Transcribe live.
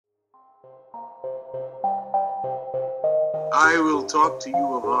I will talk to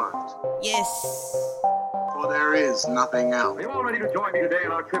you of art, Yes. for there is nothing else. Are you all ready to join me today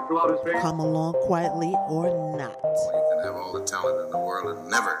on our trip to outer space? Come along quietly or not. You can have all the talent in the world and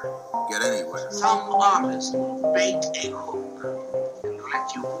never get anywhere. Some artist will bait a hook and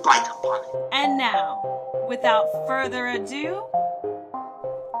let you bite upon it. And now, without further ado,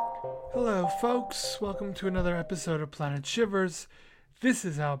 Hello, folks. Welcome to another episode of Planet Shivers. This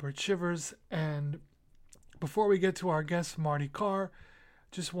is Albert Shivers, and before we get to our guest, Marty Carr,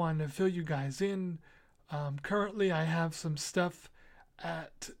 just wanted to fill you guys in. Currently, I have some stuff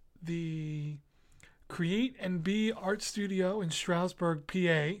at the Create and Be Art Studio in Stroudsburg,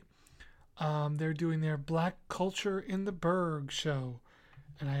 PA. They're doing their Black Culture in the Berg show,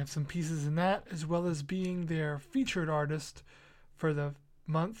 and I have some pieces in that, as well as being their featured artist for the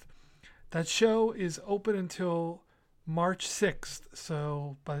month. That show is open until March 6th,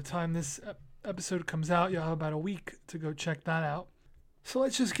 so by the time this episode comes out, you'll have about a week to go check that out. So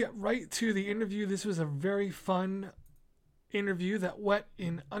let's just get right to the interview. This was a very fun interview that went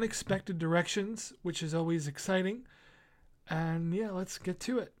in unexpected directions, which is always exciting. And yeah, let's get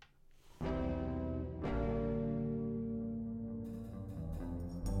to it.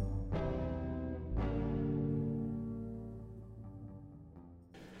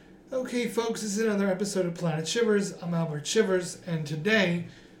 Okay, folks, this is another episode of Planet Shivers. I'm Albert Shivers, and today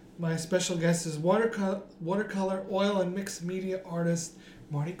my special guest is watercolor, oil, and mixed media artist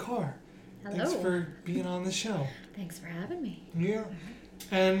Marty Carr. Hello. Thanks for being on the show. Thanks for having me. Yeah.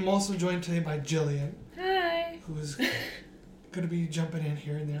 And I'm also joined today by Jillian, Hi. who's going to be jumping in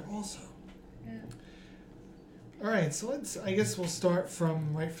here and there also. Yeah. All right, so I guess we'll start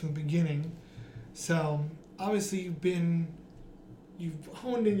right from the beginning. So, obviously you've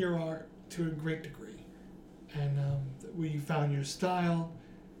honed in your art to a great degree, and where you found your style,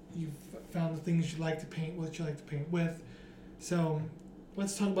 you've found the things you like to paint, what you like to paint with. So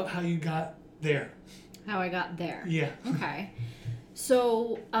let's talk about how you got there. How I got there. Yeah. Okay.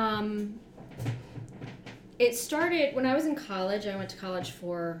 So, it started when I was in college. I went to college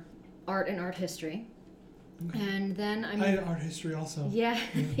for art and art history. Okay. And then I had art history also. Yeah,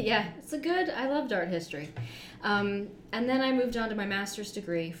 yeah. I loved art history. And then I moved on to my master's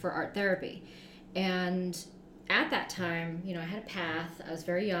degree for art therapy. And at that time, I had a path. I was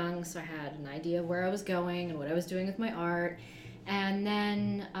very young, so I had an idea of where I was going and what I was doing with my art. And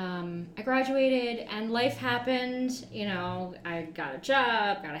then I graduated and life happened. I got a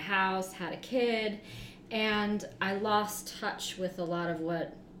job, got a house, had a kid, and I lost touch with a lot of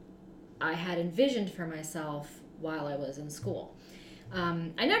what I had envisioned for myself while I was in school.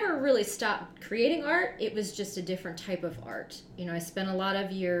 I never really stopped creating art. It was just a different type of art. I spent a lot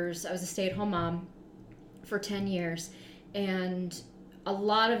of years, I was a stay-at-home mom for 10 years, and a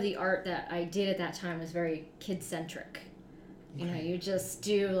lot of the art that I did at that time was very kid-centric. Okay. You just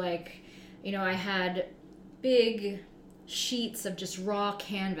do I had big sheets of just raw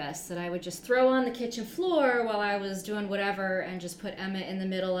canvas that I would just throw on the kitchen floor while I was doing whatever, and just put Emma in the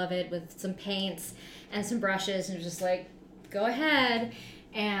middle of it with some paints and some brushes, and just go ahead.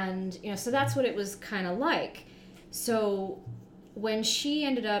 And so that's what it was kind of like. So when she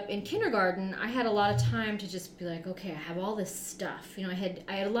ended up in kindergarten, I had a lot of time to just be like, okay, I have all this stuff. I had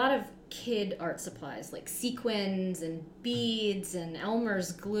a lot of kid art supplies, like sequins and beads and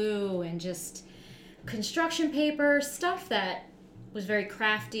Elmer's glue and just construction paper, stuff that was very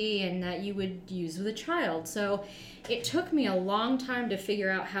crafty and that you would use with a child. So it took me a long time to figure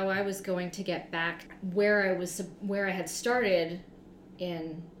out how I was going to get back where I had started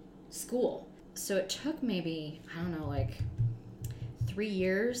in school. So it took maybe, 3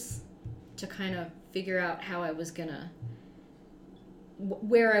 years to kind of figure out how I was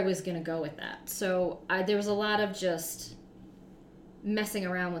where I was gonna go with that. So there was a lot of just messing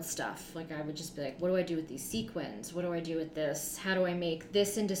around with stuff. I would just be like, what do I do with these sequins? What do I do with this? How do I make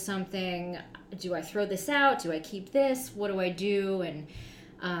this into something? Do I throw this out? Do I keep this? What do I do? And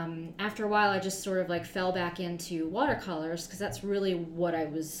after a while, I just sort of fell back into watercolors, because that's really where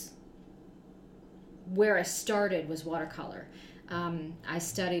I started was watercolor. I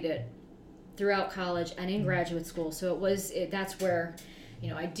studied it throughout college and in graduate school. So that's where,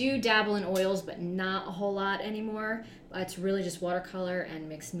 I do dabble in oils, but not a whole lot anymore. It's really just watercolor and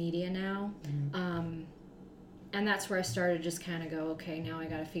mixed media now. Mm-hmm. And that's where I started to just kind of go, okay, now I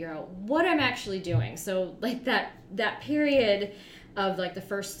got to figure out what I'm actually doing. So that period of the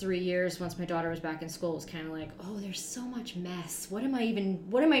first 3 years, once my daughter was back in school, was kind of oh, there's so much mess. What am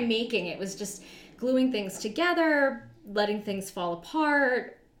I making? It was just gluing things together, letting things fall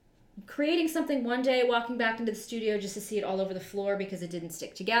apart, creating something one day, walking back into the studio just to see it all over the floor because it didn't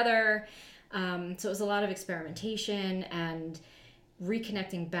stick together. So it was a lot of experimentation and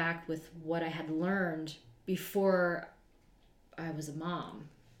reconnecting back with what I had learned before I was a mom,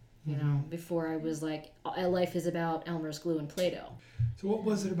 you know, before I was like, life is about Elmer's glue and Play-Doh. So what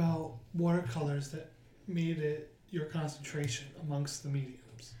was it about watercolors that made it your concentration amongst the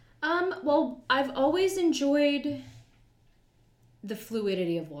mediums? Well, I've always enjoyed the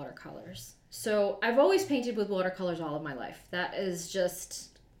fluidity of watercolors. So I've always painted with watercolors all of my life. That is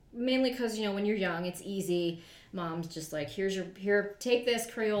just mainly because, you know, when you're young, it's easy. Mom's just like, here, take this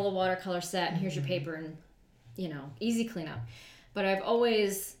Crayola watercolor set and here's your paper and, you know, easy cleanup. But I've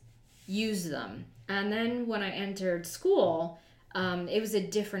always used them. And then when I entered school, it was a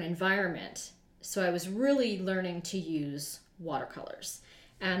different environment. So I was really learning to use watercolors.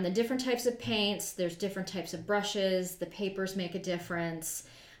 And the different types of paints, there's different types of brushes, the papers make a difference.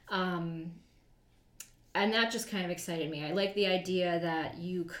 And that just kind of excited me. I like the idea that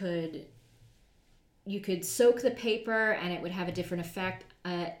you could soak the paper and it would have a different effect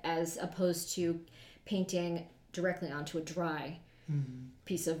as opposed to painting directly onto a dry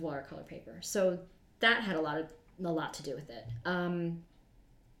piece of watercolor paper. So that had a lot to do with it. And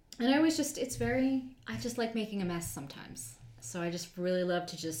I just like making a mess sometimes. So I just really love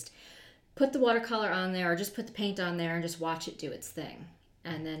to just put the watercolor on there or just put the paint on there and just watch it do its thing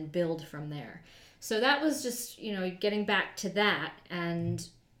and then build from there. So that was just, you know, getting back to that. And,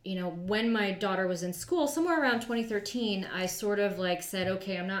 you know, when my daughter was in school, somewhere around 2013, I sort of like said,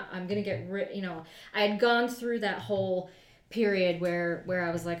 okay, I'm going to get rid, you know, I had gone through that whole period where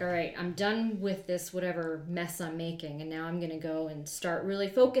I was like, all right, I'm done with this whatever mess I'm making, and now I'm going to go and start really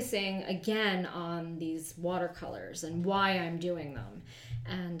focusing again on these watercolors and why I'm doing them.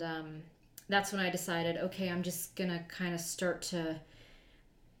 And that's when I decided, okay, I'm just going to kind of start to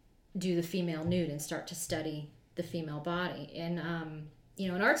do the female nude and start to study the female body. And you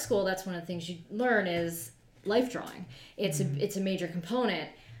know, in art school, that's one of the things you learn is life drawing. It's a major component.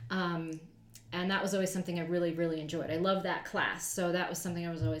 And that was always something I really, really enjoyed. I loved that class. So that was something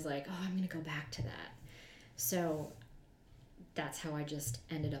I was always like, oh, I'm going to go back to that. So that's how I just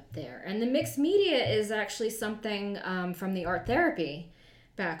ended up there. And the mixed media is actually something from the art therapy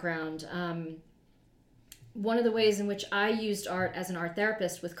background. One of the ways in which I used art as an art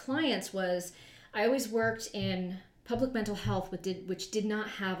therapist with clients was I always worked in public mental health, which did not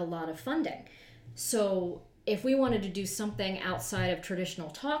have a lot of funding. So if we wanted to do something outside of traditional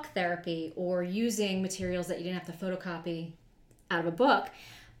talk therapy or using materials that you didn't have to photocopy out of a book,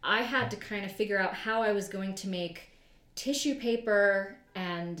 I had to kind of figure out how I was going to make tissue paper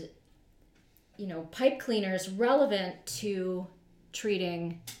and, you know, pipe cleaners relevant to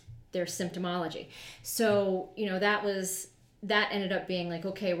treating their symptomology. So, you know, that ended up being like,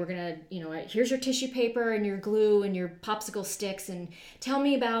 okay, we're gonna, you know, here's your tissue paper and your glue and your popsicle sticks, and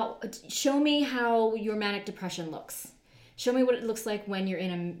show me how your manic depression looks. Show me what it looks like when you're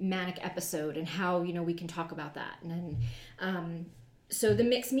in a manic episode and how, you know, we can talk about that. And then, so the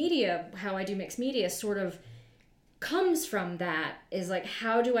mixed media, how I do mixed media sort of comes from that, is like,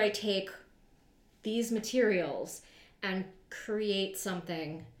 how do I take these materials and create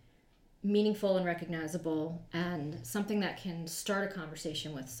something meaningful and recognizable and something that can start a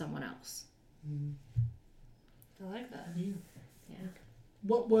conversation with someone else. I like that. Yeah.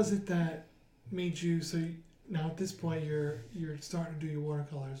 What was it that made you, now at this point you're starting to do your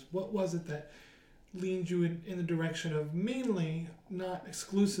watercolors, what was it that leaned you in the direction of mainly, not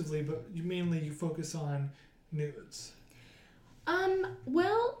exclusively, but you focus on nudes?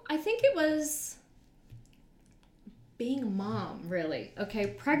 Well, I think it was being a mom, really. Okay,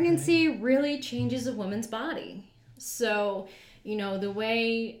 pregnancy really changes a woman's body. So, you know, the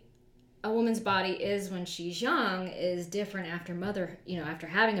way a woman's body is when she's young is different after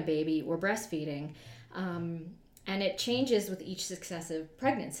having a baby or breastfeeding. And it changes with each successive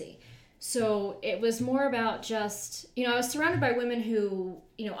pregnancy. So it was more about just, you know, I was surrounded by women who,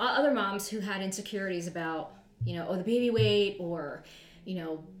 you know, other moms who had insecurities about, you know, the baby weight, or, you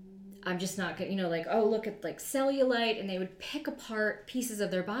know, I'm just not good, you know, like, oh, look at like cellulite, and they would pick apart pieces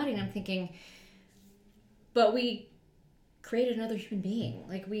of their body. And I'm thinking, but we created another human being.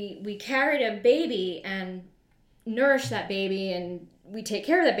 Like we carried a baby and nourished that baby, and we take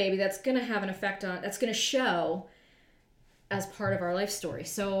care of that baby. That's going to have an effect that's going to show as part of our life story.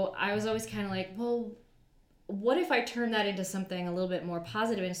 So I was always kind of like, well, what if I turn that into something a little bit more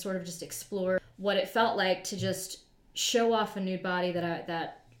positive and sort of just explore what it felt like to just show off a nude body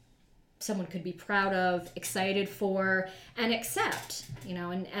that someone could be proud of, excited for, and accept, you know,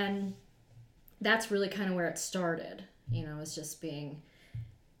 and that's really kind of where it started, you know, is just being,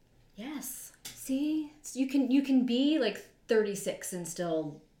 yes, see, you can be like 36 and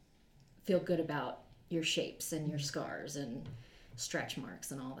still feel good about your shapes and your scars and stretch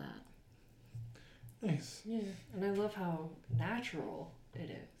marks and all that. Nice. Yeah, and I love how natural it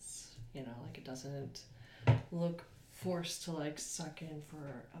is. You know, like it doesn't look forced to like suck in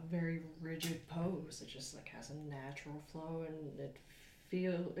for a very rigid pose. It just like has a natural flow, and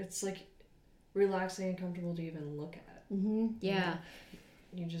it's like relaxing and comfortable to even look at. Mm-hmm. Yeah.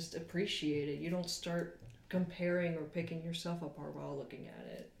 You just appreciate it. You don't start comparing or picking yourself apart while looking at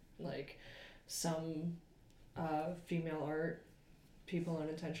it. Like some female art people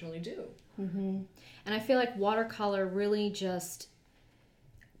unintentionally do. Mm-hmm. And I feel like watercolor really just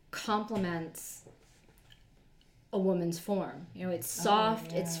complements a woman's form. You know, it's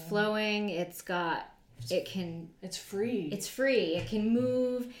soft, it's flowing, it's free. It's free. It can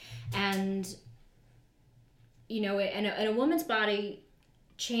move, and you know, and a woman's body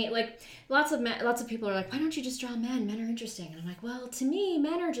change. Like lots of people are like, why don't you just draw men? Men are interesting. And I'm like, well, to me,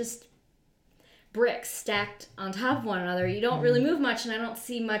 men are just bricks stacked on top of one another. You don't really move much, and I don't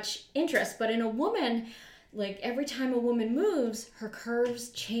see much interest. But in a woman, like every time a woman moves, her curves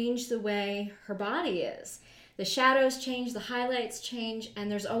change the way her body is. The shadows change, the highlights change,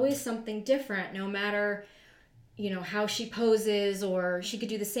 and there's always something different, no matter, you know, how she poses, or she could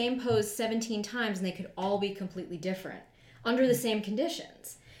do the same pose 17 times and they could all be completely different under the same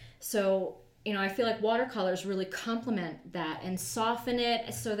conditions. So, you know, I feel like watercolors really complement that and soften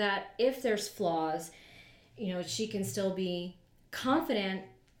it so that if there's flaws, you know, she can still be confident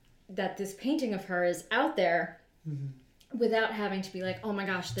that this painting of her is out there without having to be like, oh my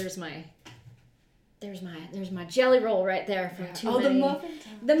gosh, there's my jelly roll right there from too many. The muffin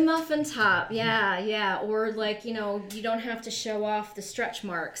top. The muffin top, yeah. Or like, you know, you don't have to show off the stretch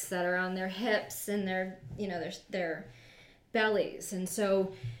marks that are on their hips and their, you know, their bellies. And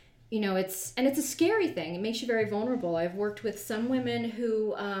so, you know, it's a scary thing. It makes you very vulnerable. I've worked with some women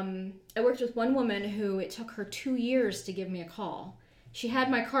who, I worked with one woman who it took her 2 years to give me a call. She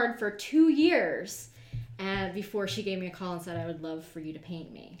had my card for 2 years and before she gave me a call and said, I would love for you to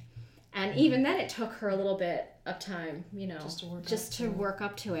paint me. And even then, it took her a little bit of time, you know, just to work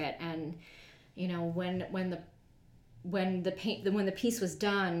up to it. And, you know, when the piece was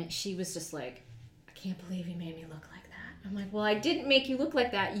done, she was just like, I can't believe you made me look like that. I'm like, well, I didn't make you look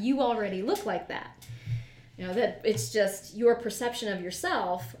like that. You already look like that. You know, that it's just your perception of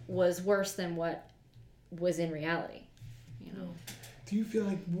yourself was worse than what was in reality, you know. Do you feel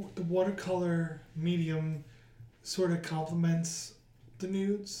like the watercolor medium sort of complements the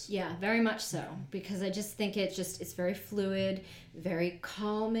nudes? Yeah, very much so, because I just think it's very fluid, very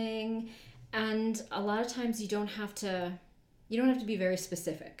calming, and a lot of times you don't have to be very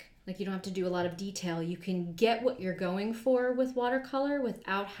specific. Like you don't have to do a lot of detail. You can get what you're going for with watercolor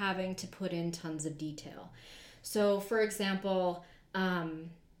without having to put in tons of detail. So, for example,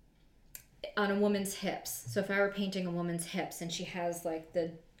 on a woman's hips. So if I were painting a woman's hips and she has like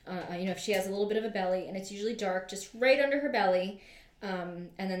the, you know, if she has a little bit of a belly and it's usually dark, just right under her belly. And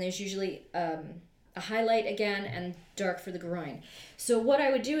then there's usually a highlight again and dark for the groin. So what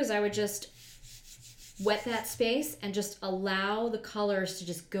I would do is I would just wet that space and just allow the colors to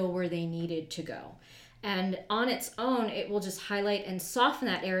just go where they needed to go. And on its own, it will just highlight and soften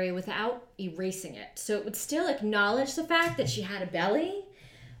that area without erasing it. So it would still acknowledge the fact that she had a belly,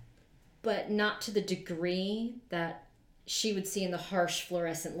 but not to the degree that she would see in the harsh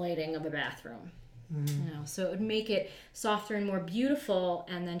fluorescent lighting of a bathroom. You know, so it would make it softer and more beautiful,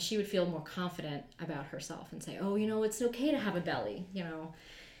 and then she would feel more confident about herself and say, oh, you know, it's okay to have a belly, you know,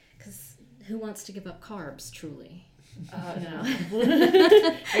 because who wants to give up carbs, truly? No.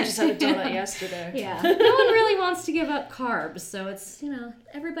 I just had a donut yesterday. Yeah, no one really wants to give up carbs, so it's, you know,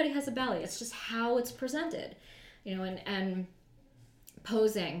 everybody has a belly. It's just how it's presented, you know, and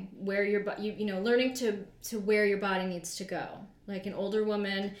posing where you know, learning to where your body needs to go. Like an older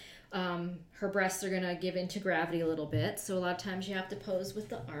woman, her breasts are going to give into gravity a little bit. So a lot of times you have to pose with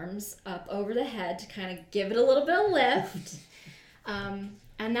the arms up over the head to kind of give it a little bit of lift.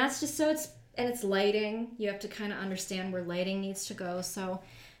 And that's just so it's lighting. You have to kind of understand where lighting needs to go. So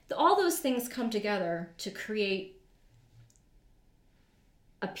all those things come together to create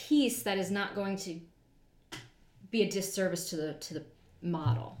a piece that is not going to be a disservice to the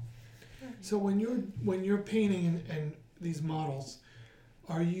model. So when you're painting and these models,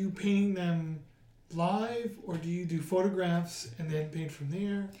 are you painting them live or do you do photographs and then paint from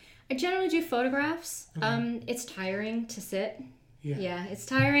there? I generally do photographs. It's tiring to sit. Yeah, it's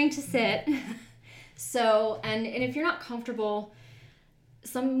tiring to sit. So, and if you're not comfortable,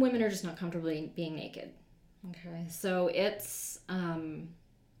 some women are just not comfortable being naked. Okay, so it's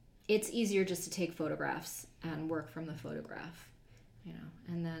easier just to take photographs and work from the photograph, you know,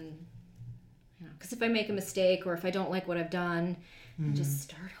 and then Because if I make a mistake or if I don't like what I've done, I just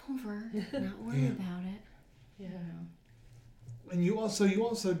start over, not worry about it. Yeah. And you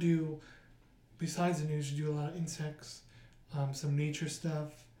also do, besides the news, you do a lot of insects, some nature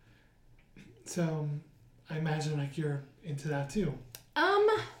stuff. So I imagine like you're into that too.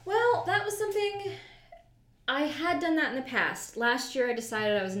 Well, that was something I had done that in the past. Last year I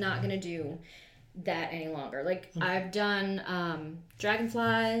decided I was not going to do that any longer. Like I've done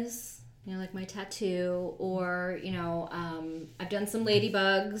dragonflies, like my tattoo, or I've done some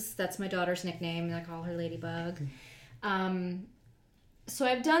ladybugs. That's my daughter's nickname, and I call her Ladybug. So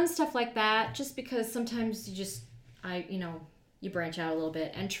I've done stuff like that just because sometimes you branch out a little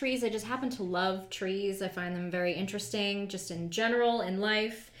bit. And trees, I just happen to love trees. I find them very interesting just in general in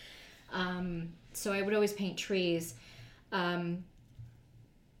life. So I would always paint trees. But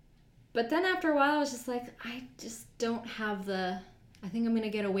then after a while, I was just like, I just don't have I think I'm going to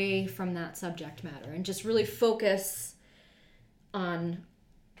get away from that subject matter and just really focus on,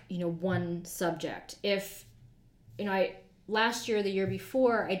 one subject. If, last year, the year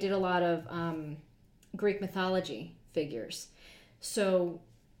before, I did a lot of Greek mythology figures. So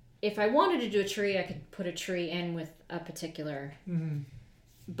if I wanted to do a tree, I could put a tree in with a particular,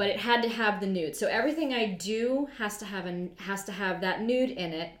 but it had to have the nude. So everything I do has to have that nude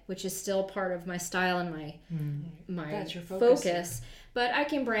in it, which is still part of my style and my That's your focus. But I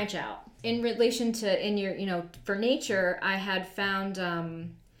can branch out in relation to for nature. I had found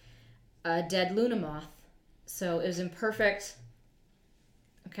a dead Luna moth, so it was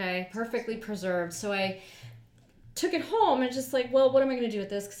perfectly preserved. So I took it home and just like, well, what am I going to do with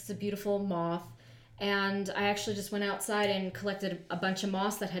this? Because it's a beautiful moth. And I actually just went outside and collected a bunch of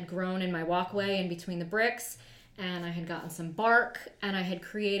moss that had grown in my walkway in between the bricks. And I had gotten some bark, and I had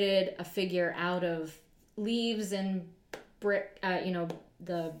created a figure out of leaves and brick,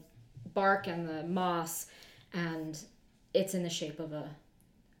 the bark and the moss. And it's in the shape of a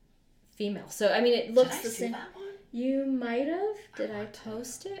female. So, I mean, it looks the same. That one? You might have. Did I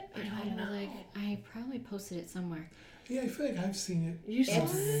post it? I don't know. I probably posted it somewhere. Yeah, I feel like I've seen it. You saw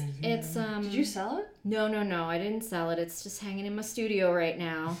it? It's Did you sell it? No. I didn't sell it. It's just hanging in my studio right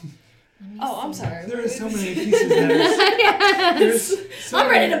now. Oh, I'm sorry. There are so many pieces that I'm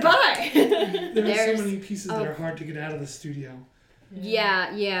ready to buy. There are so many pieces that are hard to get out of the studio.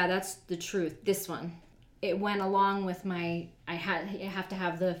 Yeah, that's the truth. This one, it went along with I have to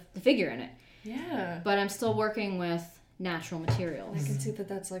have the figure in it. Yeah. But I'm still working with natural materials. I can see that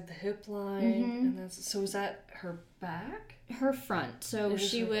that's like the hip line, and so is that her back? Her front. So It is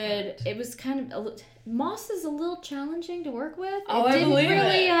she her would. front. It was kind of moss is a little challenging to work with. Oh, it I didn't believe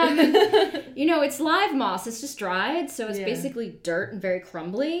really, it. It's live moss. It's just dried, so it's Yeah. basically dirt and very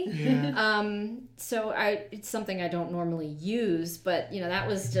crumbly. Yeah. So it's something I don't normally use, but that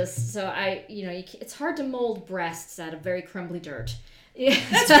was just so it's hard to mold breasts out of very crumbly dirt. Yeah,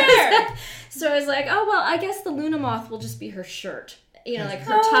 That's fair. So I was like, oh well, I guess the Luna moth will just be her shirt. Like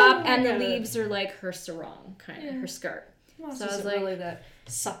her top, and the leaves are like her sarong, kind of her skirt. Moss So I was isn't like, really that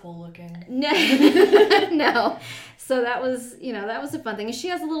supple looking. no. So that was a fun thing. And she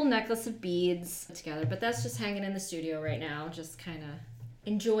has a little necklace of beads together, but that's just hanging in the studio right now, just kind of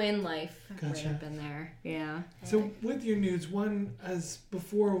enjoying life Gotcha. right up in there. Yeah. So with your nudes,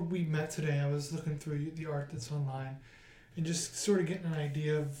 before we met today, I was looking through the art that's online and just sort of getting an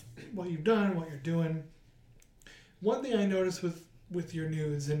idea of what you've done, what you're doing. One thing I noticed with your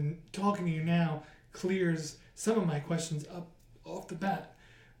nudes, and talking to you now clears some of my questions up off the bat.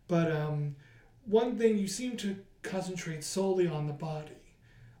 But one thing, you seem to concentrate solely on the body.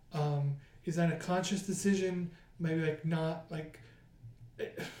 Is that a conscious decision? Maybe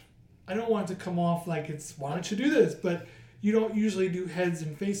I don't want it to come off like it's, why don't you do this? But you don't usually do heads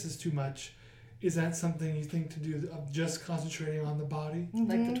and faces too much. Is that something you think to do, of just concentrating on the body?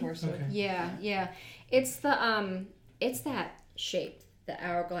 Like the torso. Okay. Yeah. It's it's that shape, the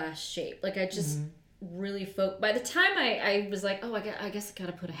hourglass shape. Like I just really by the time I was like, oh, I guess I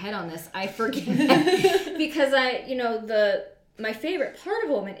gotta put a head on this, I forget because my favorite part of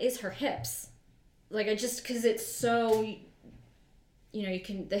a woman is her hips. Like because it's so,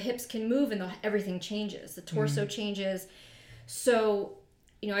 the hips can move and everything changes. The torso changes. So,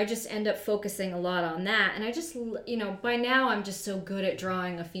 I just end up focusing a lot on that. And I just, by now I'm just so good at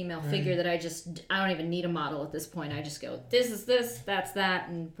drawing a female figure that I don't even need a model at this point. I just go, this is this, that's that,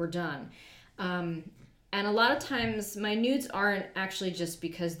 and we're done. And a lot of times my nudes aren't actually just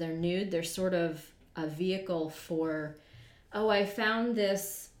because they're nude. They're sort of a vehicle for, I found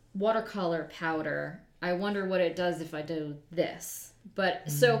this watercolor powder. I wonder what it does if I do this. But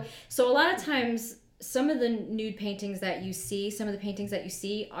so a lot of times some of the nude paintings that you see, some of the paintings that you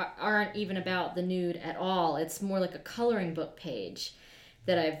see aren't even about the nude at all. It's more like a coloring book page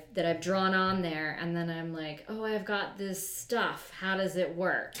that I've drawn on there, and then I'm like, oh, I've got this stuff. How does it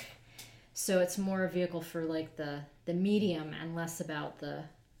work? So it's more a vehicle for like the medium and less about the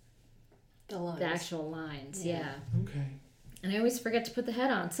lines. The actual lines. Yeah. Okay. And I always forget to put the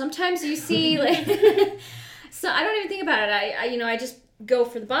head on. Sometimes you see like so I don't even think about it. I just go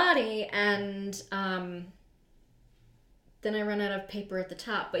for the body, and then I run out of paper at the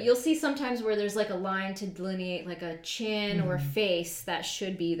top. But you'll see sometimes where there's like a line to delineate like a chin or a face that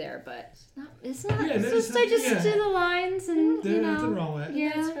should be there, but it's not. Yeah, It's just I just do the lines, and There's nothing wrong with it.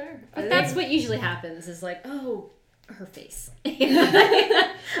 yeah, That's fair. But that's what usually happens. Is like, oh, her face.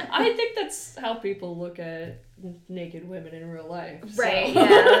 I think that's how people look at naked women in real life. So. Right? Yeah.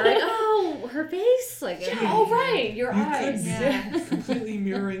 Like, oh, her face. Like, Yeah, oh, right. Your You eyes. could be Yeah. completely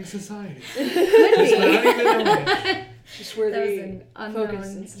mirroring society. could Just be. not even knowing it. Just where That was the an unknown, focus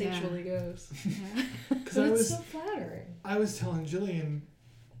instinctually goes. Because But it's so flattering. I was telling Jillian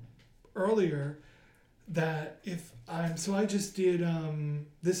earlier that if I just did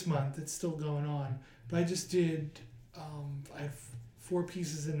this month, it's still going on, but I just did I have 4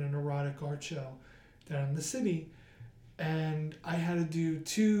 pieces in an erotic art show down in the city, and I had to do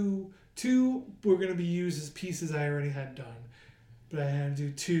two were going to be used as pieces I already had done, but I had to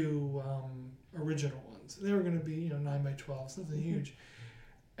do 2 original ones. They were going to be 9 by 12, something huge.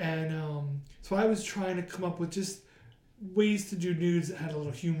 And so I was trying to come up with just ways to do nudes that had a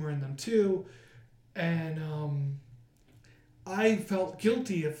little humor in them too. And I felt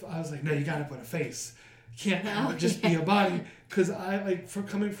guilty if I was like, no, you got to put a face. You can't have it just be a body. Because I, like, for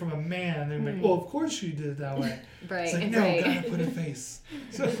coming from a man, they're like, well, of course you did it that way. Right. It's like, no, got to put a face.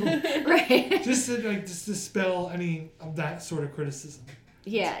 So Right. just to dispel any of that sort of criticism.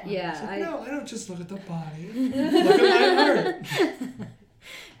 Yeah. It's Yeah. like, no, I don't just look at the body. Look at my art.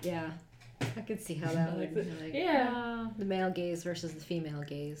 Yeah. I could see how that would be like, Yeah. the male gaze versus the female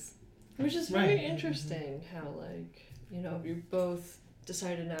gaze. Which is very Right. interesting how, like, you both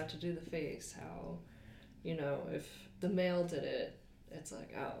decided not to do the face. How, if the male did it, it's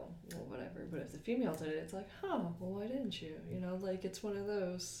like, oh, well, whatever. But if the female did it, it's like, huh, well, why didn't you? Like, it's one of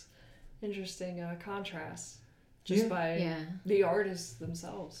those interesting contrasts just Yeah. by the artists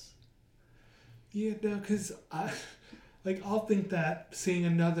themselves. Yeah, no, because I'll think that seeing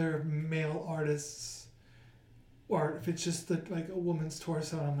another male artist's art, if it's just like a woman's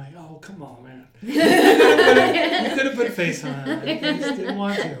torso, I'm like, oh, come on, man. You could have put a face on it. I just didn't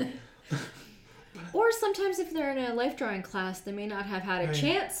want to. Or sometimes if they're in a life drawing class, they may not have had a Right.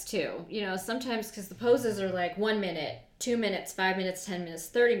 chance to. Sometimes because the poses are like 1 minute, 2 minutes, 5 minutes, 10 minutes,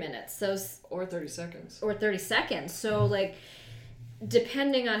 30 minutes. Those Or 30 seconds. or 30 seconds. So like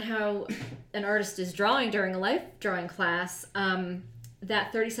depending on how an artist is drawing during a life drawing class,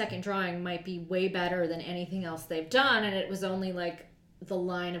 that 30-second drawing might be way better than anything else they've done, and it was only like the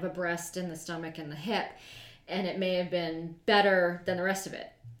line of a breast and the stomach and the hip, and it may have been better than the rest of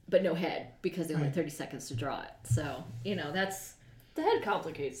it, but no head because they only had 30 seconds to draw it. So that's The head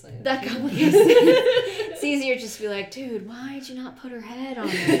complicates things. that complicates it. It's easier just to be like, dude, why did you not put her head on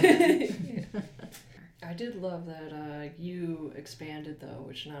there? I did love that you expanded, though,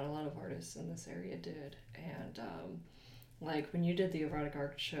 which not a lot of artists in this area did. And, like, when you did the erotic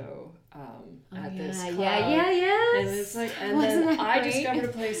art show at this club. And it's like, and Wasn't then that I great? discovered a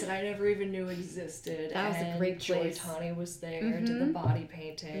place that I never even knew existed. That was a and great place. Joy Tani was there, did the body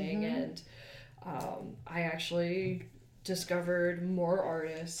painting, and I actually discovered more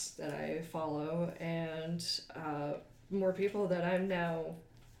artists that I follow and more people that I'm now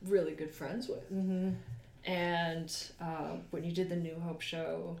really good friends with. And when you did the New Hope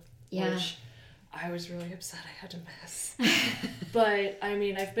show, which I was really upset I had to miss. But, I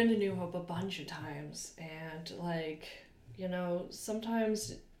mean, I've been to New Hope a bunch of times, and, like,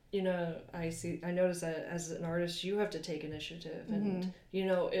 sometimes, I notice that as an artist, you have to take initiative, and,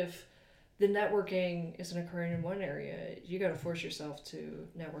 if the networking isn't occurring in one area, you got to force yourself to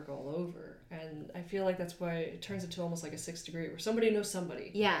network all over. And I feel like that's why it turns into almost like a 6th degree, where somebody knows somebody.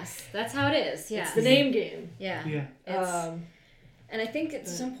 Yes, that's how it is. Yeah. It's the name game. Yeah. Yeah. And I think at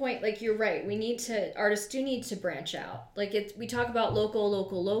some point, like, you're right, artists do need to branch out. Like, we talk about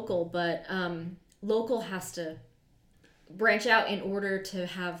local, but local has to branch out in order to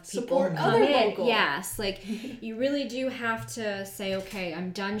have people Support come other in. local. Yes, like, you really do have to say, okay,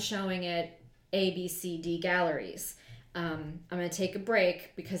 I'm done showing at A, B, C, D galleries. I'm going to take a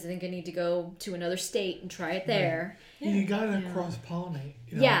break because I think I need to go to another state and try it there. Right. You gotta cross pollinate.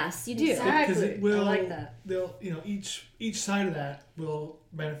 Yes, you do. Exactly. Because it will, I like that. They'll, each side of that will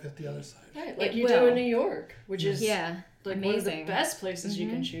benefit the other side. Right, like It you will. do in New York, which is Yeah, like amazing. one of the best places you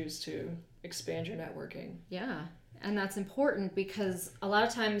can choose to expand your networking. Yeah, and that's important because a lot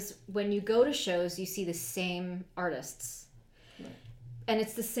of times when you go to shows, you see the same artists. Right. And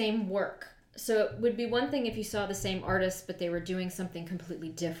it's the same work. So it would be one thing if you saw the same artist, but they were doing something completely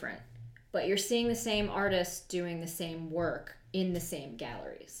different. But you're seeing the same artist doing the same work in the same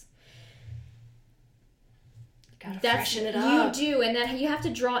galleries. Gotta freshen it up. You do, and that you have to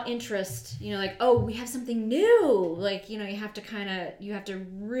draw interest. Like, oh, we have something new. Like, you have to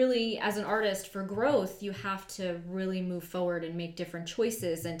really, as an artist, for growth, you have to really move forward and make different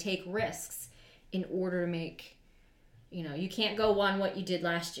choices and take risks in order to make. You can't go on what you did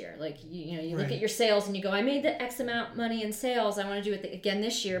last year. Like, you look Right. at your sales and you go, I made the X amount money in sales. I want to do it again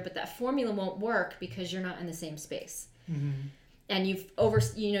this year, but that formula won't work because you're not in the same space. Mm-hmm. And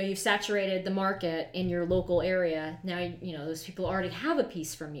you've saturated the market in your local area. Now, those people already have a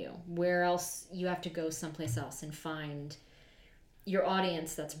piece from you. Where else you have to go someplace else and find your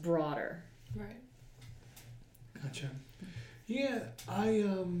audience that's broader. Right. Gotcha. Yeah,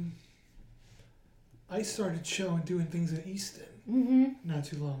 I started showing doing things in Easton not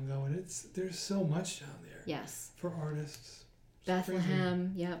too long ago, and there's so much down there. Yes. For artists. It's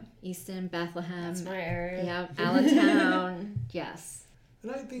Bethlehem, yep. Easton, Bethlehem. That's my area. Yep. Allentown, yes.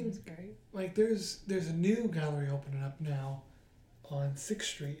 And I think That's great. like there's a new gallery opening up now on 6th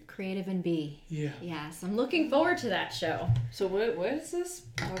Street. Creative and B. Yeah. Yes, I'm looking forward to that show. So what is this?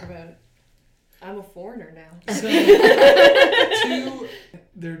 Talk about it. I'm a foreigner now. So,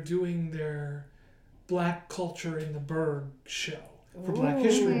 they're doing their Black Culture in the Berg show for Black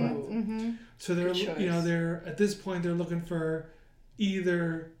History Month. Mm-hmm. So they're Good choice. they're at this point they're looking for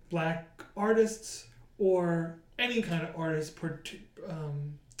either Black artists or any kind of artist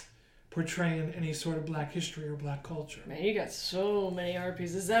portraying any sort of Black history or Black culture. Man, you got so many art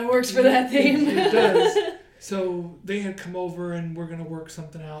pieces. That works for that theme. It does. So they had come over and we're gonna work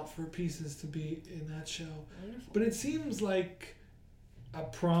something out for pieces to be in that show. Wonderful. But it seems like a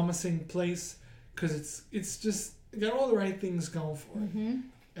promising place because it's just got all the right things going for it,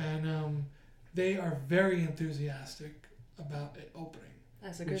 and they are very enthusiastic about it opening.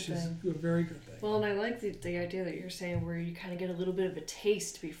 That's a good which thing. is a very good thing. Well, and I like the idea that you're saying where you kind of get a little bit of a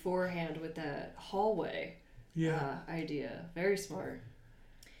taste beforehand with that hallway idea. Very smart.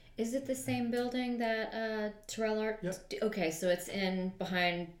 Is it the same building that Terrell Art? Yep. Okay, so it's in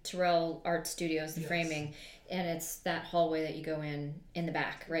behind Terrell Art Studios, the Yes. framing, and it's that hallway that you go in the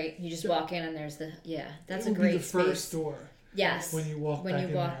back, right? You just Yep. walk in and there's that's it a will great be the space. first door Yes. when you walk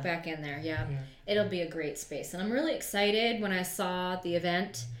back in there, yeah. Yeah. It'll be a great space. And I'm really excited when I saw the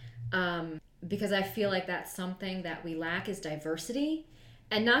event because I feel like that's something that we lack is diversity.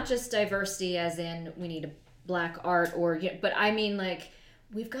 And not just diversity as in we need a Black art but I mean like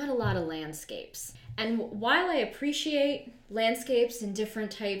we've got a lot of landscapes. And while I appreciate landscapes and different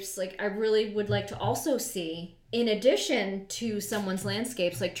types, like I really would like to also see, in addition to someone's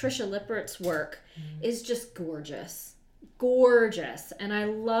landscapes, like Trisha Lippert's work is just gorgeous. Gorgeous. And I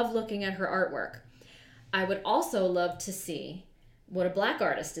love looking at her artwork. I would also love to see what a Black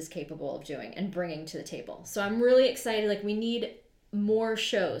artist is capable of doing and bringing to the table. So I'm really excited. Like we need more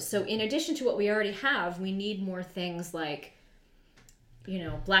shows. So in addition to what we already have, we need more things like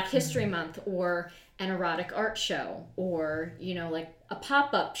Black History Month or an erotic art show or, like a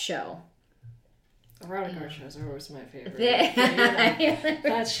pop-up show. Erotic art shows are always my favorite. Well,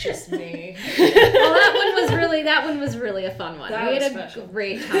 That's just me. that one was really a fun one. That We was had special. a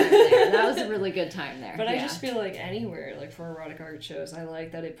great time there. That was a really good time there. But I yeah. just feel like anywhere, like for erotic art shows, I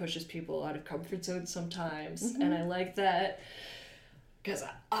like that it pushes people out of comfort zones sometimes. And I like that because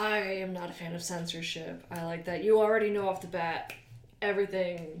I am not a fan of censorship. I like that you already know off the bat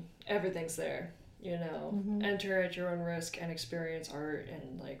everything's there. Enter at your own risk and experience art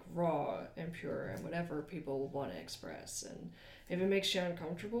and like raw and pure and whatever people want to express. And if it makes you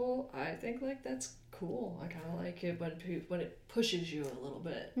uncomfortable, I think like that's cool. I kind of like it when it pushes you a little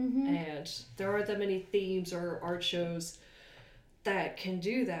bit. And there aren't that many themes or art shows that can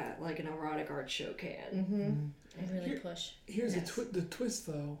do that like an erotic art show can. I really push. Here's the twist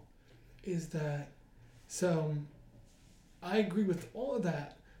though, is that I agree with all of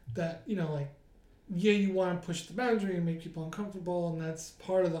that. That you want to push the boundary and make people uncomfortable, and that's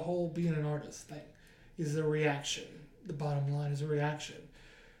part of the whole being an artist thing, is the reaction. The bottom line is a reaction.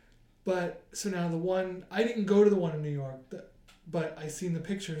 But so now I didn't go to the one in New York. but I seen the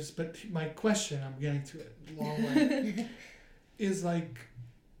pictures. But my question, I'm getting to it a long way, is like,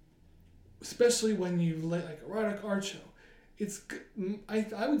 especially when you like erotic art show,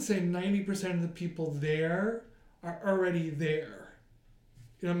 I would say 90% of the people there are already there.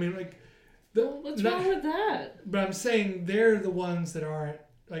 You know what I mean? Like, What's wrong with that? But I'm saying they're the ones that aren't,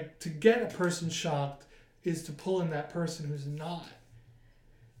 like, to get a person shocked is to pull in that person who's not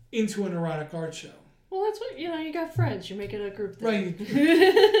into an erotic art show. Well, that's what, you got friends. You make it a group thing.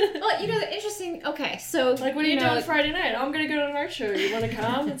 Right. Well, the interesting, okay, so... Like, what are you doing Friday night? Oh, I'm going to go to an art show. You want to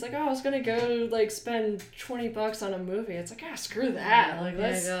come? It's like, oh, I was going to go, like, spend $20 on a movie. It's like, screw that. Like,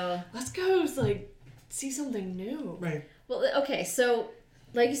 let's go, like, see something new. Right. Well, okay, so,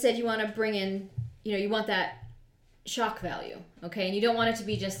 like you said, you want to bring in, you want that shock value, okay? And you don't want it to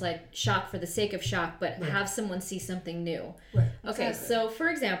be just, like, shock for the sake of shock, but have someone see something new. Right. Okay, Exactly. so, for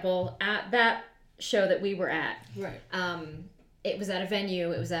example, at that show that we were at, Right. it was at a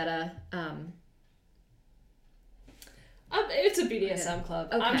venue, it was at a, it's a BDSM club.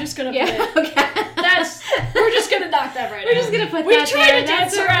 okay. I'm just gonna yeah, put it. okay. We're just gonna knock that right out. We're just gonna put We that tried there. to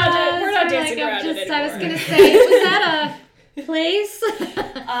That's dance what around was. it. We're not Or, dancing like, around it anymore. I was gonna say, it was at a place.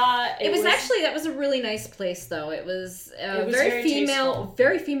 It was actually, that was a really nice place though. It was, very female,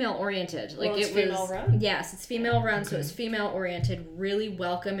 very female oriented. Like, Well, it's it was female run? Yes, it's female run, so it's female oriented, really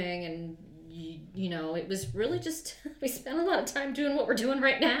welcoming, and it was really just, we spent a lot of time doing what we're doing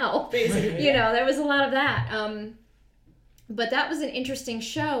right now. Basically. There was a lot of that. But that was an interesting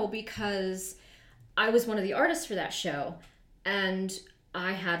show because I was one of the artists for that show, and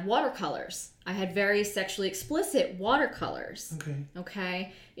I had watercolors. I had very sexually explicit watercolors.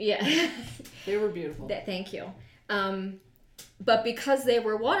 Okay? Yeah. They were beautiful. Thank you. But because they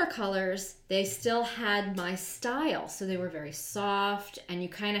were watercolors, they still had my style. So they were very soft, and you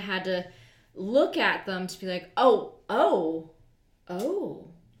kind of had to look at them to be like, oh.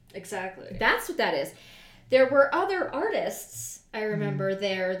 Exactly. That's what that is. There were other artists, I remember,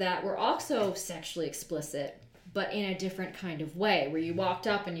 there that were also sexually explicit, but in a different kind of way, where you walked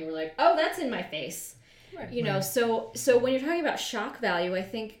up and you were like, oh, that's in my face. Right. So when you're talking about shock value, I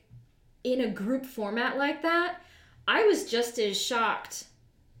think in a group format like that, I was just as shocked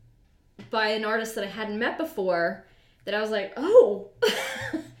by an artist that I hadn't met before, that I was like, oh,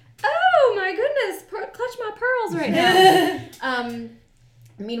 oh my goodness, clutch my pearls right now.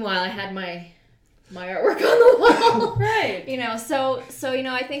 Meanwhile, I had my artwork on the wall. Right. So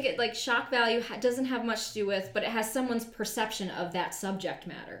I think it, like, shock value doesn't have much to do with, but it has someone's perception of that subject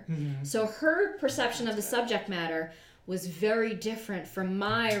matter. Mm-hmm. So her perception of the subject matter was very different from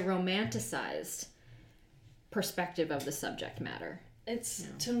my romanticized perspective of the subject matter. It's,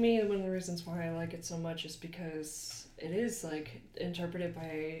 to me, one of the reasons why I like it so much is because it is, like, interpreted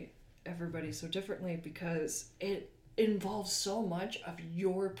by everybody so differently, because it involves so much of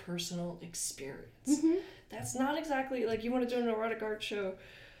your personal experience. Mm-hmm. That's not exactly, like, you want to do an erotic art show,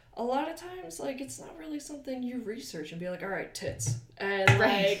 a lot of times, like, it's not really something you research and be like, all right, tits, and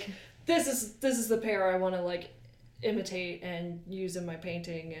like, this is the pair I want to, like, imitate and use in my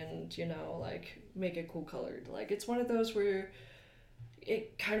painting, and like, make it cool colored. Like, it's one of those where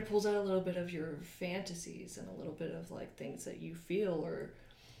it kind of pulls out a little bit of your fantasies and a little bit of, like, things that you feel. Or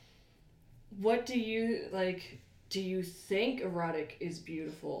what do you, like, do you think erotic is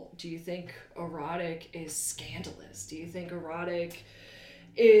beautiful? Do you think erotic is scandalous? Do you think erotic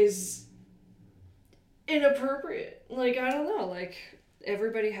is inappropriate? Like, I don't know. Like,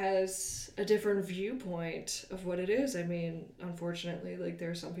 everybody has a different viewpoint of what it is. I mean, unfortunately, like, there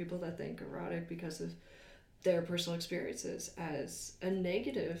are some people that think erotic because of their personal experiences as a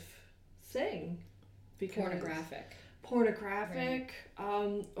negative thing. Because pornographic,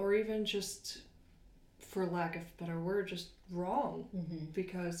 right. Or even just, for lack of a better word, just wrong,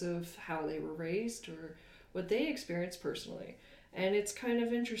 because of how they were raised or what they experienced personally. And it's kind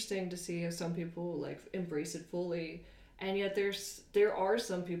of interesting to see how some people, like, embrace it fully, and yet there are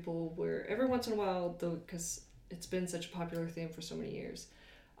some people where every once in a while, though, because it's been such a popular theme for so many years,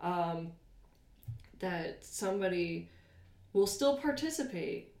 that somebody will still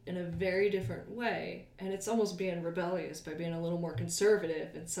participate in a very different way, and it's almost being rebellious by being a little more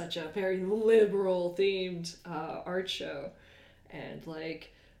conservative in such a very liberal themed art show, and,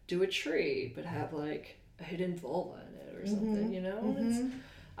 like, do a tree but have, like, a hidden vulva in it or something, It's,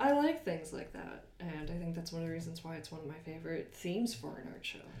 I like things like that, and I think that's one of the reasons why it's one of my favorite themes for an art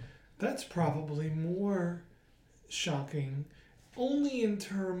show. That's probably more shocking, only in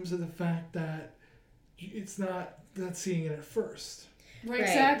terms of the fact that it's not seeing it at first. Right, Right.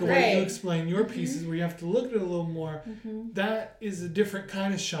 exactly. The way you Right. explain your pieces, where you have to look at it a little more, that is a different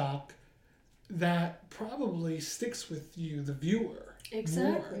kind of shock that probably sticks with you, the viewer.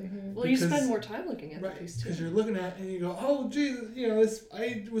 Exactly. More, Well, you spend more time looking at the piece too. Because you're looking at it and you go, oh, Jesus, you know,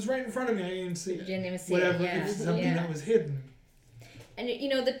 it was right in front of me. I didn't see it. You didn't even see Whatever, it. Yeah. it's something that was hidden. And you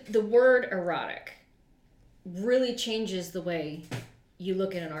know, the word erotic really changes the way you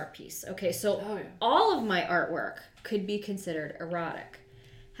look at an art piece. Okay, so all of my artwork could be considered erotic.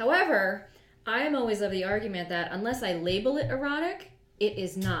 However, I am always of the argument that unless I label it erotic, it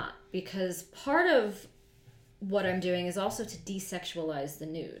is not. Because part of what I'm doing is also to desexualize the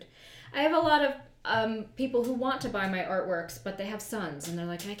nude. I have a lot of people who want to buy my artworks, but they have sons, and they're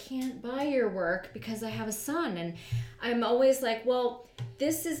like, I can't buy your work because I have a son. And I'm always like, well,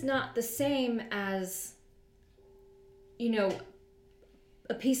 this is not the same as, you know,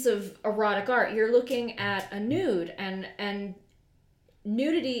 a piece of erotic art. You're looking at a nude, and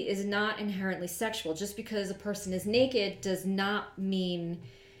nudity is not inherently sexual. Just because a person is naked does not mean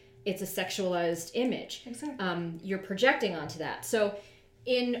it's a sexualized image. Exactly. You're projecting onto that. So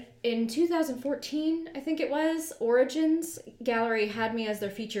in 2014, I think it was, Origins Gallery had me as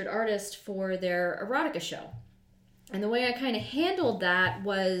their featured artist for their erotica show. And the way I kind of handled that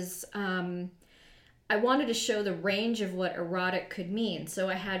was I wanted to show the range of what erotic could mean. So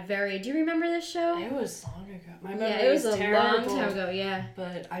I had do you remember this show? It was long ago. My memory it was a terrible, long time ago, yeah.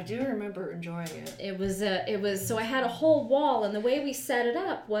 But I do remember enjoying it. It was, so I had a whole wall, and the way we set it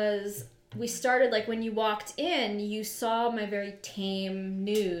up was we started, like, when you walked in, you saw my very tame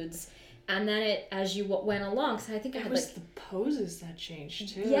nudes, and then as you went along, so I think I had, like... the poses that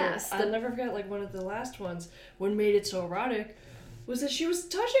changed, too. Yes. I'll never forget, like, one of the last ones, what made it so erotic was that she was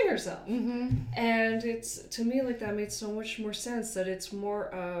touching herself. Mm-hmm. And it's, to me, like, that made so much more sense, that it's more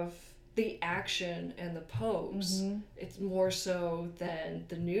of the action and the pose. Mm-hmm. It's more so than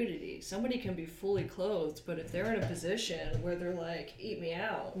the nudity. Somebody can be fully clothed, but if they're in a position where they're like, eat me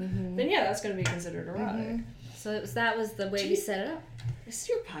out, then yeah, that's going to be considered erotic. Mm-hmm. So that was the way we set it up. Is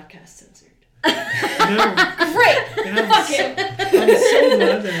your podcast censored? No. Great! I'm so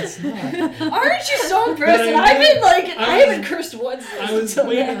glad that it's not. Aren't you so impressed? I haven't cursed once. I was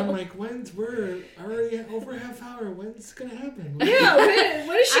waiting. I'm like, we're already over a half hour. When's it gonna happen? Yeah,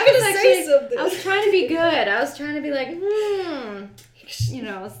 when is she gonna say something? I was trying to be good. I was trying to be like, you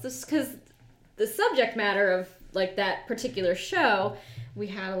know, it's just because the subject matter of, like, that particular show, we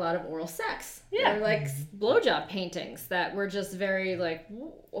had a lot of oral sex. Yeah. They were like blowjob paintings that were just very like,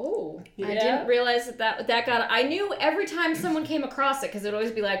 oh. Yeah. I didn't realize that got, I knew every time someone came across it, because it would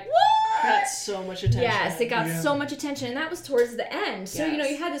always be like, what? Got so much attention. Yes, it got so much attention, and that was towards the end. So, you know,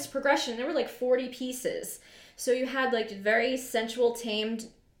 Yes. you had this progression. There were like 40 pieces. So you had like very sensual, tame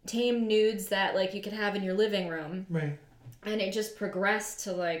nudes that, like, you could have in your living room. Right. And it just progressed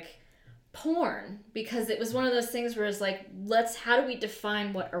to, like, porn, because it was one of those things where it's like, how do we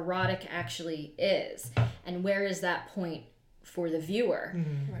define what erotic actually is, and where is that point for the viewer?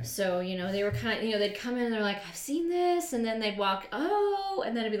 Mm-hmm. Right. So, you know, they were kind of, you know, they'd come in and they're like, I've seen this, and then they'd walk, oh,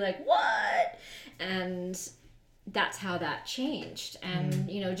 and then it'd be like, what? And that's how that changed. And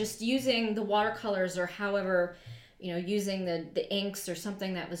you know, just using the watercolors, or however, you know, using the inks or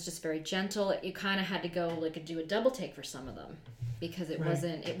something that was just very gentle, you kind of had to go like do a double take for some of them, because it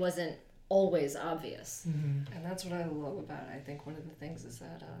wasn't always obvious. Mm-hmm. And that's what I love about it. I think one of the things is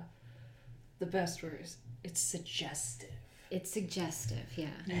that the best word is it's suggestive. It's suggestive, yeah.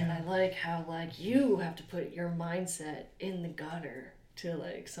 And I like how, like, you have to put your mindset in the gutter to,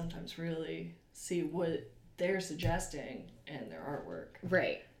 like, sometimes really see what they're suggesting in their artwork.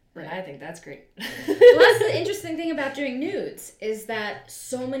 Right. And I think that's great. Well, that's the interesting thing about doing nudes, is that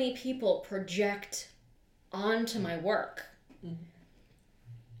so many people project onto my work. Mm-hmm.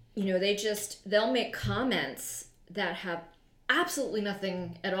 You know, they'll make comments that have absolutely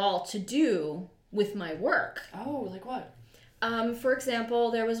nothing at all to do with my work. Oh, like what? For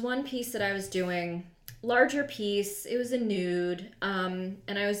example, there was one piece that I was doing, larger piece, it was a nude, and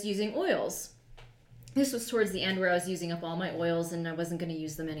I was using oils. This was towards the end where I was using up all my oils and I wasn't going to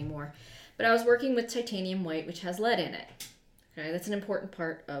use them anymore. But I was working with titanium white, which has lead in it. Okay, that's an important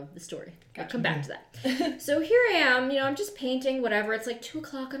part of the story. I'll come back to that. So here I am, you know, I'm just painting, whatever. It's like 2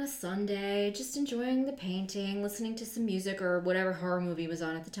 o'clock on a Sunday, just enjoying the painting, listening to some music or whatever horror movie was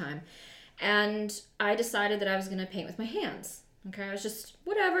on at the time. And I decided that I was going to paint with my hands. Okay, I was just,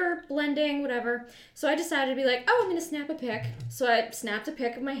 whatever, blending, whatever. So I decided to be like, oh, I'm going to snap a pic. So I snapped a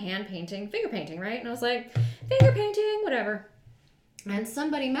pic of my hand painting, finger painting, right? And I was like, finger painting, whatever. And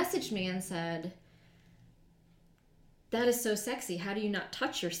somebody messaged me and said, that is so sexy. How do you not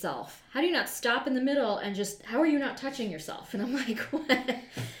touch yourself? How do you not stop in the middle and just, how are you not touching yourself? And I'm like, what?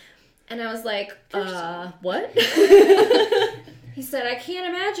 And I was like, what? he said, I can't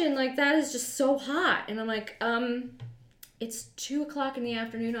imagine, like, that is just so hot. And I'm like, it's 2:00 in the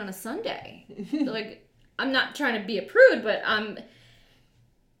afternoon on a Sunday. Like, I'm not trying to be a prude, but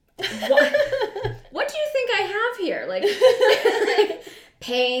what do you think I have here? Like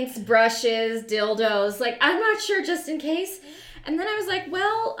paints, brushes, dildos. Like, I'm not sure, just in case. And then I was like,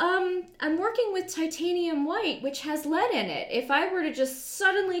 well, I'm working with titanium white, which has lead in it. If I were to just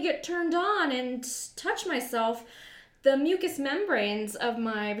suddenly get turned on and touch myself, the mucous membranes of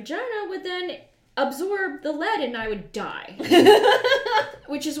my vagina would then absorb the lead and I would die.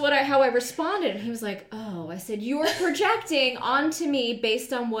 Which is how I responded. And he was like, oh. I said, you're projecting onto me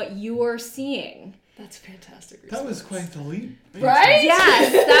based on what you're seeing. That's fantastic response. That was quite the leap. Right?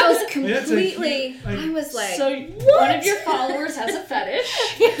 Yes, that was completely... I was like, so what? One of your followers has a fetish.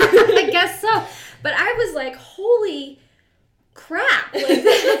 Yeah, I guess so. But I was like, holy crap.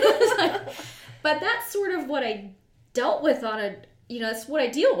 Like, but that's sort of what I dealt with on a... that's what I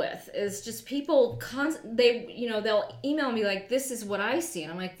deal with, is just people, they'll email me like, this is what I see.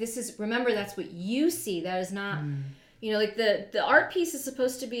 And I'm like, remember, that's what you see. That is not... like the art piece is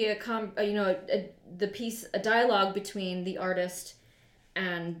supposed to be a dialogue between the artist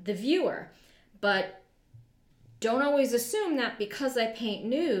and the viewer, but don't always assume that because I paint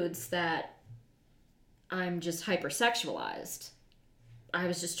nudes that I'm just hypersexualized. I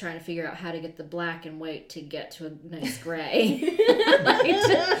was just trying to figure out how to get the black and white to get to a nice gray.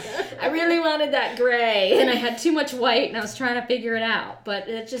 I really wanted that gray, and I had too much white, and I was trying to figure it out, but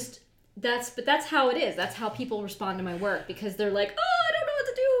it just... That's how it is. That's how people respond to my work, because they're like, oh, I don't know what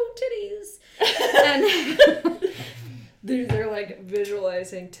to do, titties. And they're like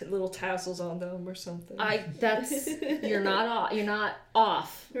visualizing little tassels on them or something. You're not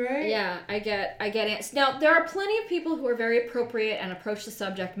off. Right? Yeah, I get it. Now, there are plenty of people who are very appropriate and approach the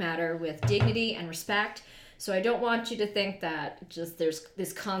subject matter with dignity and respect. So I don't want you to think that just there's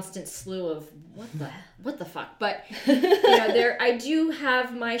this constant slew of what the fuck. But I do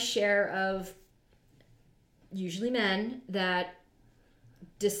have my share of usually men that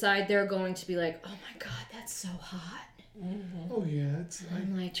decide they're going to be like, oh my god, that's so hot. Mm-hmm. Oh yeah,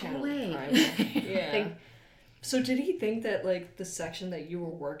 I'm like, go away. Yeah. So did he think that, like, the section that you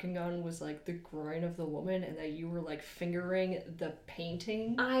were working on was, like, the groin of the woman, and that you were, like, fingering the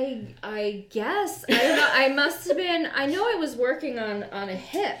painting? I guess. I don't know. I must have been... I know I was working on a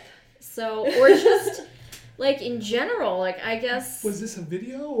hip. So... Or just... Like, in general, like, I guess... Was this a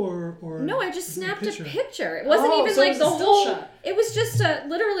video or no, I just snapped a picture. It wasn't even, so like, it was the a still whole... shot. It was just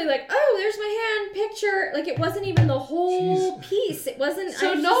literally like, oh, there's my hand, picture. Like, it wasn't even the whole piece. It wasn't... So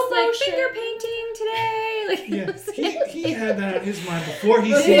I was no just, like, motion. finger painting today. Like, Yeah, he had that on his mind before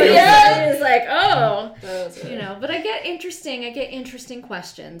he seen yeah, it was like, oh. That was it. But I get interesting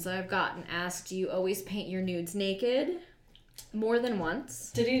questions. I've gotten asked, do you always paint your nudes naked? More than once.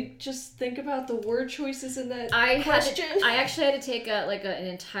 Did he just think about the word choices in that question? I actually had to take an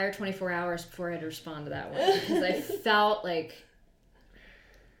entire 24 hours before I had to respond to that one, because I felt like,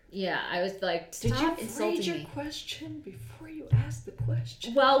 I was like, stop insulting me. Did you phrase your question before you asked the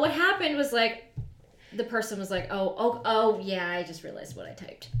question? Well, what happened was, like, the person was like, oh, yeah, I just realized what I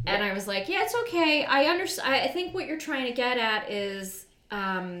typed. Yeah. And I was like, yeah, it's okay. I understand. I think what you're trying to get at is,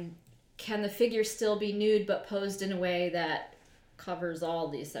 can the figure still be nude but posed in a way that covers all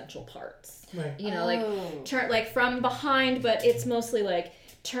the essential parts? Right. Like turn, like, from behind, but it's mostly like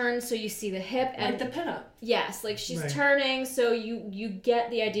turn so you see the hip, and like the pinup. Yes, like she's right. turning so you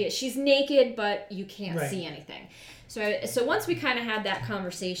get the idea. She's naked but you can't right. see anything. So once we kind of had that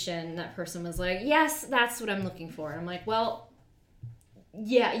conversation, that person was like, yes, that's what I'm looking for. And I'm like, well,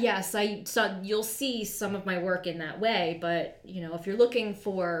 yes, so you'll see some of my work in that way, but if you're looking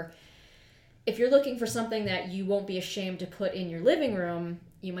for something that you won't be ashamed to put in your living room,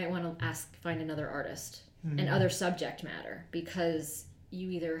 you might want to find another artist and other subject matter, because you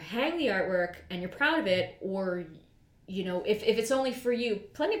either hang the artwork and you're proud of it, or if it's only for you.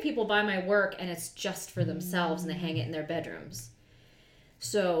 Plenty of people buy my work and it's just for themselves, and they hang it in their bedrooms.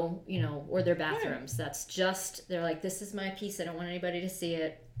 So, or their bathrooms. That's just, they're like, this is my piece, I don't want anybody to see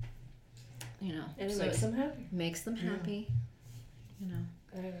it. And it makes them happy. Makes them happy.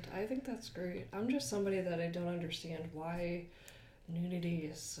 And I think that's great. I'm just somebody that I don't understand why nudity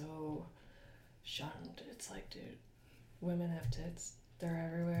is so shunned. It's like, dude, women have tits.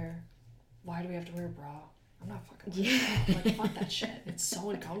 They're everywhere. Why do we have to wear a bra? I'm not fucking wearing a bra. Like, fuck that shit. It's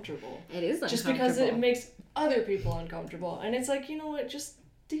so uncomfortable. It is uncomfortable. Just because it makes other people uncomfortable. And it's like, you know what? Just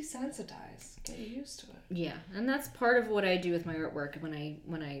desensitize. Get used to it. Yeah, and that's part of what I do with my artwork.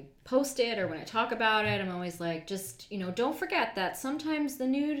 When I post it or when I talk about it, I'm always like, just, don't forget that sometimes the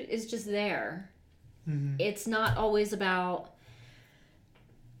nude is just there. Mm-hmm. It's not always about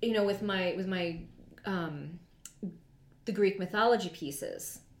with my the Greek mythology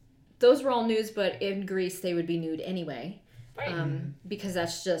pieces, those were all nudes, but in Greece they would be nude anyway, because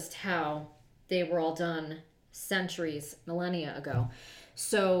that's just how they were all done centuries, millennia ago.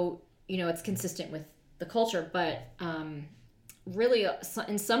 So it's consistent with the culture, but really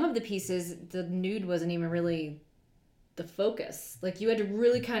in some of the pieces the nude wasn't even really the focus. Like you had to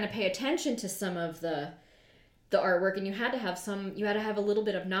really kind of pay attention to some of the artwork, and you had to have a little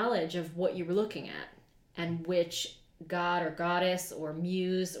bit of knowledge of what you were looking at and which god or goddess or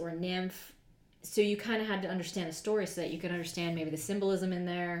muse or nymph. So you kind of had to understand the story so that you could understand maybe the symbolism in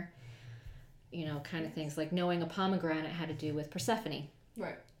there, kind of things like knowing a pomegranate had to do with Persephone.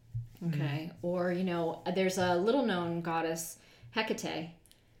 Right. Okay. Or, there's a little known goddess, Hecate.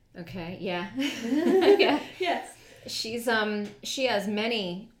 Okay. Yeah. Yeah. Yes. She has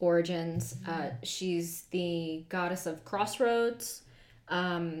many origins. She's the goddess of crossroads.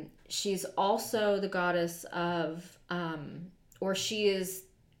 She's also the goddess of, or she is,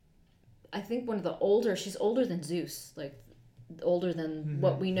 I think she's older than Zeus, like older than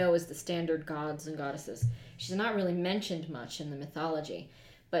what we know as the standard gods and goddesses. She's not really mentioned much in the mythology,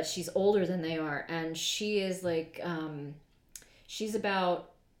 but she's older than they are. And she is like, she's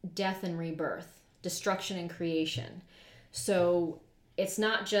about death and rebirth, destruction and creation. So it's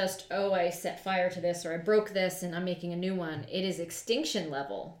not just, I set fire to this or I broke this and I'm making a new one. It is extinction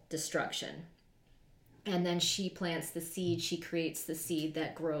level destruction. And then she plants the seed, she creates the seed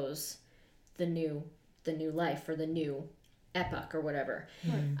that grows the new life or the new epoch or whatever.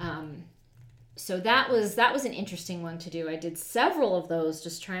 So that was an interesting one to do. I did several of those,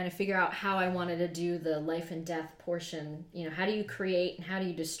 just trying to figure out how I wanted to do the life and death portion. How do you create and how do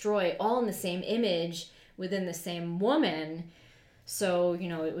you destroy all in the same image within the same woman? So,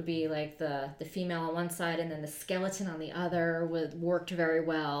 it would be like the female on one side and then the skeleton on the other worked very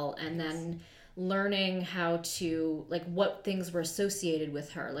well. And then learning how to, like, what things were associated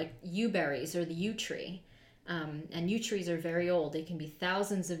with her, like yew berries or the yew tree. And yew trees are very old. They can be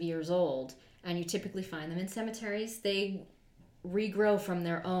thousands of years old. And you typically find them in cemeteries. They regrow from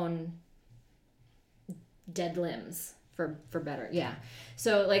their own dead limbs, for better. Yeah.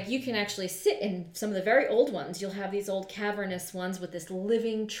 So, like, you can actually sit in some of the very old ones. You'll have these old cavernous ones with this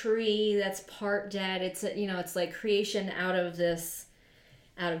living tree that's part dead. It's, it's like creation out of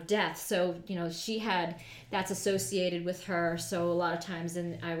death. So, that's associated with her. So a lot of times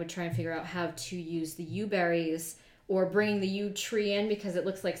I would try and figure out how to use the yew berries or bringing the yew tree in because it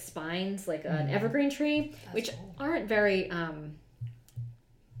looks like spines, like an evergreen tree, which aren't very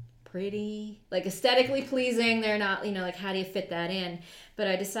pretty, like aesthetically pleasing. They're not, like how do you fit that in? But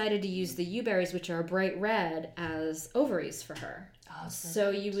I decided to use the yew berries, which are bright red, as ovaries for her. Oh, so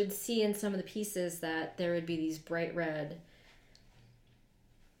you would see in some of the pieces that there would be these bright red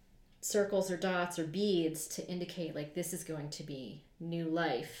circles or dots or beads to indicate like this is going to be new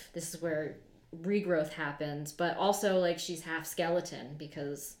life. This is where regrowth happens, but also like she's half skeleton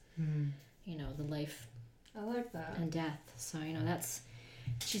because the life I like that. And death. So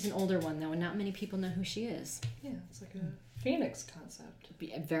she's an older one though, and not many people know who she is. Yeah, it's like a phoenix concept.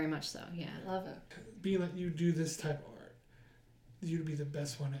 Very much so. Yeah, I love it. Being that you do this type of art, you'd be the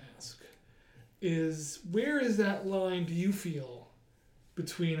best one to ask. Where is that line, do you feel,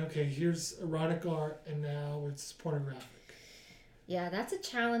 between, okay, here's erotic art and now it's pornographic? Yeah, that's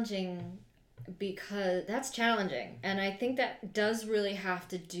challenging. And I think that does really have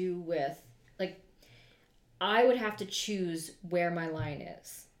to do with, like, I would have to choose where my line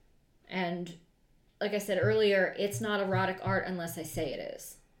is. And like I said earlier, it's not erotic art unless I say it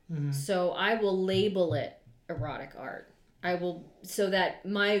is. Mm-hmm. So I will label it erotic art. So that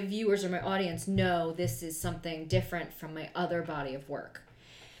my viewers or my audience know this is something different from my other body of work.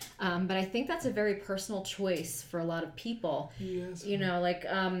 But I think that's a very personal choice for a lot of people. Yes.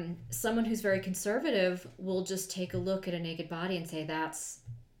 Someone who's very conservative will just take a look at a naked body and say that's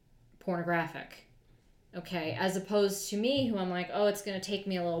pornographic. Okay, as opposed to me, who I'm like, it's going to take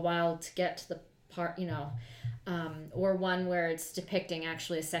me a little while to get to the part, or one where it's depicting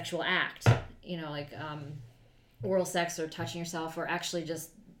actually a sexual act, oral sex or touching yourself, or actually just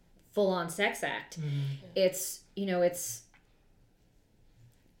full-on sex act. Mm-hmm.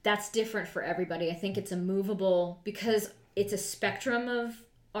 That's different for everybody. I think it's because it's a spectrum of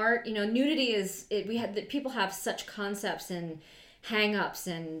art. Nudity people have such concepts and hang-ups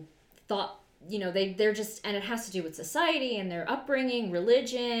and thought, they're just, and it has to do with society and their upbringing,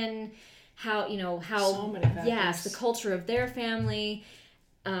 religion, how so many factors. Yes, the culture of their family.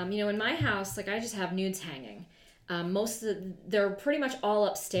 In my house, like, I just have nudes hanging. They're pretty much all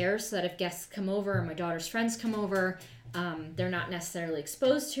upstairs, so that if guests come over or my daughter's friends come over, They're not necessarily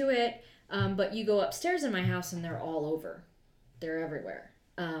exposed to it, but you go upstairs in my house and they're all over. They're everywhere.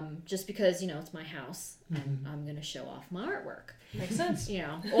 Just because, it's my house and I'm going to show off my artwork. Makes sense.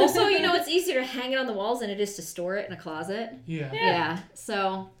 Also, it's easier to hang it on the walls than it is to store it in a closet. Yeah.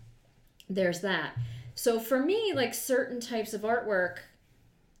 So there's that. So for me, like certain types of artwork,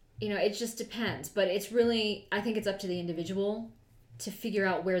 it just depends. But it's really, I think it's up to the individual to figure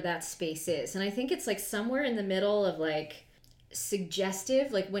out where that space is. And I think it's like somewhere in the middle of like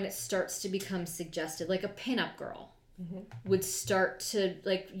suggestive, like when it starts to become suggestive, like a pinup girl would start to,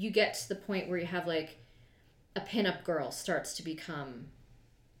 like, you get to the point where you have like a pinup girl starts to become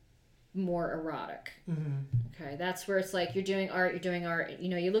more erotic. Okay, that's where it's like you're doing art.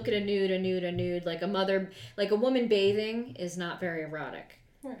 You look at a nude, like a woman bathing is not very erotic.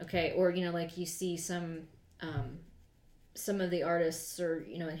 Right. Okay, or like you see some of the artists or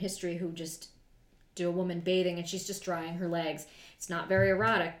in history who just do a woman bathing and she's just drying her legs. It's not very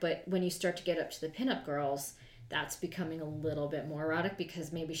erotic, but when you start to get up to the pinup girls, that's becoming a little bit more erotic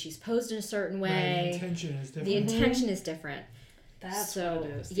because maybe she's posed in a certain way. Right, the intention is different. That's what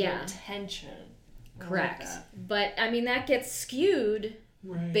it is. The intention. Correct. Like but I mean that gets skewed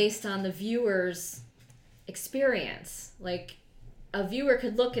based on the viewer's experience. Like a viewer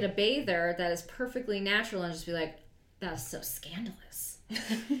could look at a bather that is perfectly natural and just be like, "That's so scandalous."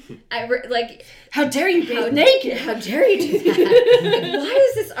 How dare you bathe naked? How dare you do that? Like, why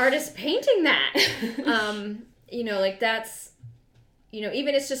is this artist painting that? That's,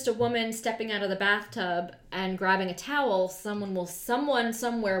 even it's just a woman stepping out of the bathtub and grabbing a towel, someone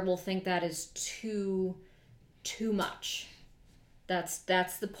somewhere will think that is too much. That's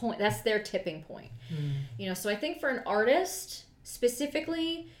the point. That's their tipping point. So I think for an artist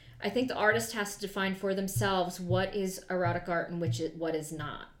specifically, I think the artist has to define for themselves what is erotic art and what is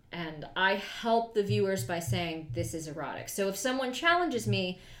not. And I help the viewers by saying this is erotic. So if someone challenges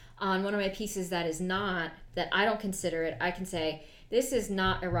me on one of my pieces that is not, that I don't consider it, I can say, this is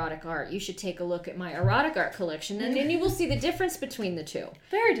not erotic art. You should take a look at my erotic art collection, and then you will see the difference between the two.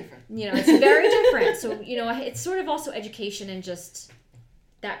 Very different. It's very different. So, it's sort of also education and just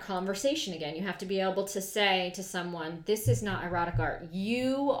that conversation again. You have to be able to say to someone, this is not erotic art.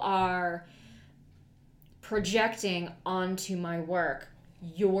 You are projecting onto my work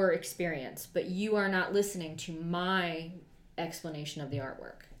your experience, but you are not listening to my explanation of the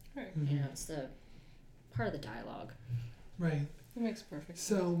artwork. Right. It's the part of the dialogue. Right. That makes perfect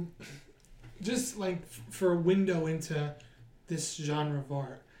sense. So, just like for a window into this genre of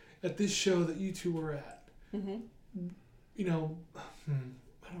art, at this show that you two were at, how do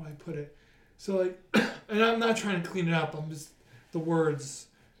I put it? So, like, and I'm not trying to clean it up. I'm just, the words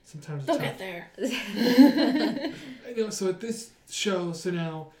sometimes they'll tough. get there. So at this show, so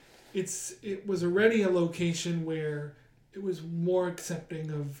now it was already a location where it was more accepting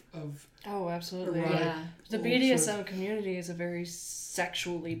of oh, absolutely. Yeah. The BDSM community is a very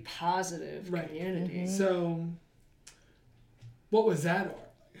sexually positive community. So what was that art?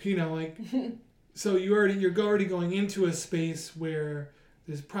 So you're already going into a space where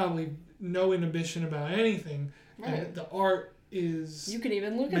there's probably no inhibition about anything. Right. And the art is... You could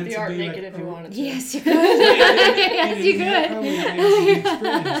even look at the art naked if you wanted to. Yes, you could. Yes, you could. Probably an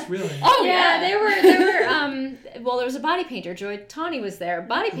experience, really. Oh, yeah. They were well, there was a body painter. Joy Tawny was there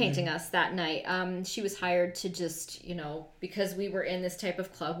body painting us that night. She was hired to just, because we were in this type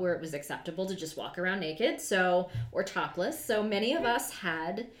of club where it was acceptable to just walk around naked, or topless. So many of us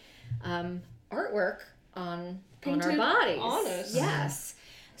had artwork on our bodies. On us. Yes.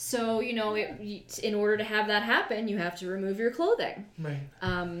 So, in order to have that happen, you have to remove your clothing. Right.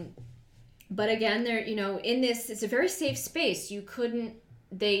 But again, there, in this, it's a very safe space. You couldn't,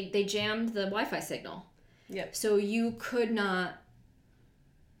 they jammed the Wi-Fi signal. Yep. So you couldn't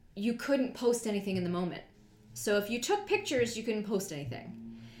post anything in the moment. So if you took pictures, you couldn't post anything.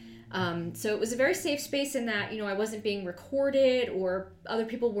 So it was a very safe space in that, I wasn't being recorded or other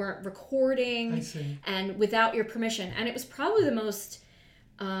people weren't recording. I see. And without your permission. And it was probably the most...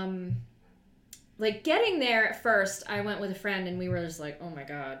 getting there at first, I went with a friend and we were just like, oh my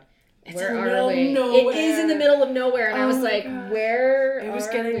God, where are we? It is in the middle of nowhere. And I was like, where are we? It was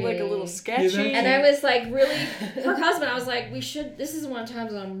getting like a little sketchy. And I was like, really, her husband, I was like, this is one of the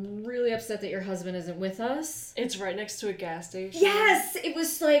times I'm really upset that your husband isn't with us. It's right next to a gas station. Yes, it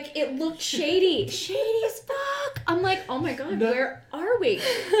was like, it looked shady. Shady as fuck. I'm like, oh my God, where are we?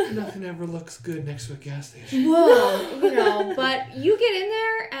 Nothing ever looks good next to a gas station. Whoa, but you get in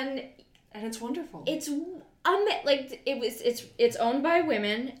there and it's wonderful. It's owned by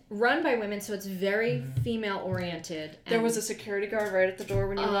women, run by women, so it's very female oriented. There was a security guard right at the door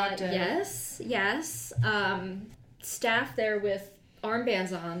when you walked in. Yes. staff there with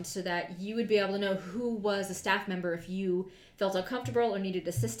armbands on so that you would be able to know who was a staff member if you felt uncomfortable or needed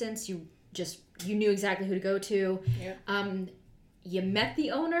assistance. You knew exactly who to go to. Yep. You met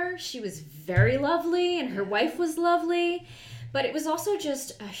the owner. She was very lovely, and her wife was lovely. But it was also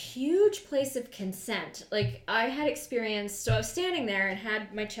just a huge place of consent. Like, I had experienced, so I was standing there and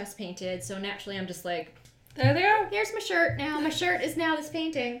had my chest painted, so naturally I'm just like, There they are. here's my shirt now. My shirt is now this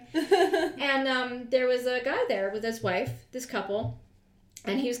painting. And there was a guy there with his wife, this couple,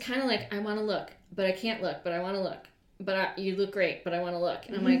 and he was kind of like, I want to look, but I can't look, but I want to look. But you look great, but I want to look.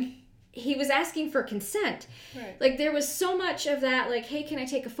 And I'm like, he was asking for consent. Right. Like, there was so much of that, like, hey, can I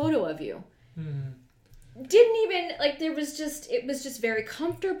take a photo of you? Mm-hmm. It was just very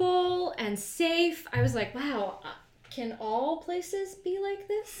comfortable and safe. I was like, wow, can all places be like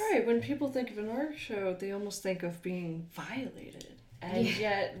this? Right. When people think of an art show, they almost think of being violated. And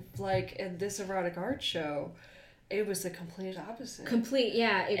yet, like, in this erotic art show, it was the complete opposite.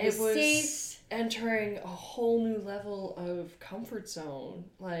 It was safe. Entering a whole new level of comfort zone,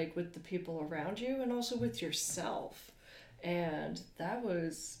 like with the people around you and also with yourself. And it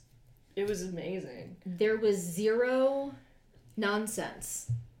was amazing. There was zero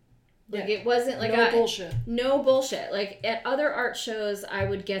nonsense. Like, Yeah. it wasn't like bullshit. No bullshit. Like, at other art shows, I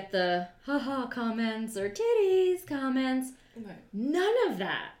would get the haha comments or titties comments. Right. None of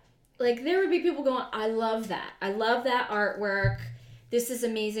that. Like, there would be people going, I love that. I love that artwork. This is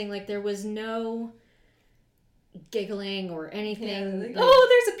amazing. Like, there was no giggling or anything. Like, like,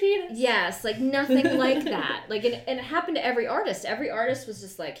 oh, there's a penis. yes, like, nothing like that. Like, and it happened to every artist. Every artist was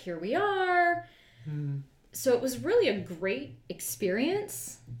just like, here we are. So it was really a great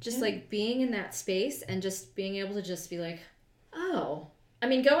experience. Just, like, being in that space and just being able to just be like, oh. I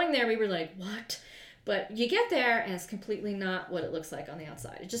mean, going there, we were like, what? But you get there, and it's completely not what it looks like on the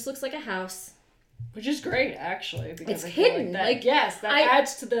outside. It just looks like a house. Which is great, actually. Because It's I feel hidden, That, like, yes, that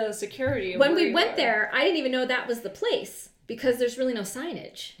adds to the security. Of When where we you went are. there, I didn't even know that was the place because there's really no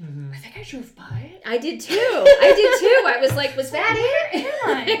signage. I think I drove by it. I did too. I was like, was that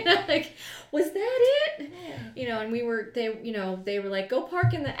it? Like, was that it? Yeah. You know, and they were like, go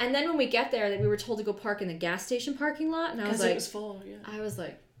park in the, and then when we get there, we were told to go park in the gas station parking lot, and I was Because like, it was full, yeah. I was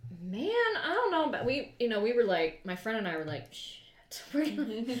like, man, I don't know, but we were like, my friend and I were like, shit,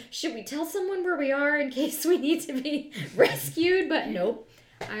 should we tell someone where we are in case we need to be rescued? But nope.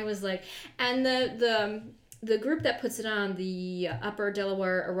 I was like, and the group that puts it on, the Upper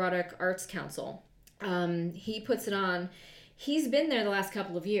Delaware Erotic Arts Council, he puts it on. He's been there the last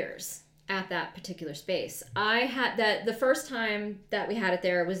couple of years at that particular space. I had that the first time that we had it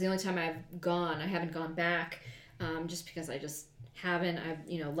there was the only time I've gone. I haven't gone back, just because I just haven't.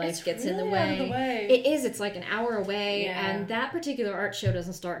 Life It's gets in the really way. out of the way. It is. It's like an hour away, Yeah. and that particular art show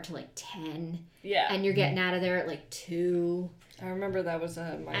doesn't start until like 10, Yeah. and you're getting out of there at like 2. I remember that was my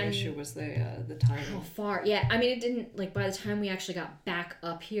And- issue was the How timing. far? Yeah, I mean, it didn't, like, by the time we actually got back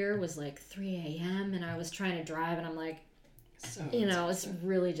up here was like 3 a.m. and I was trying to drive, and I'm like, So it's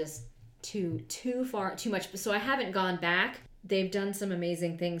really just too far, too much. So I haven't gone back. They've done some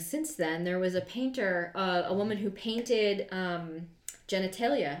amazing things since then. There was a painter, a woman who painted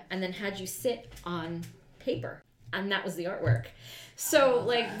genitalia and then had you sit on paper, and that was the artwork. So,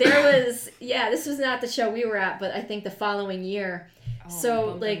 like, there was, this was not the show we were at, but I think the following year.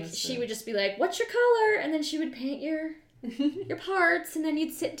 So, like, she would just be like, what's your color? And then she would paint your parts, and then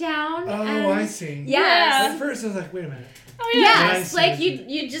you'd sit down. Oh, and, I see. Yes. At first I was like, wait a minute. Oh, Yes, I like, see.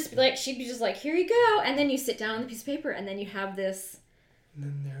 you'd just be like, she'd be just like, here you go. And then you sit down on the piece of paper, and then you have this And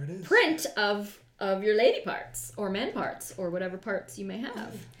then there it is. print of your lady parts, or man parts, or whatever parts you may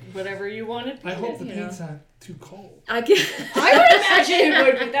have. Whatever you wanted. I hope the you paint's not too cold. I guess. I would imagine it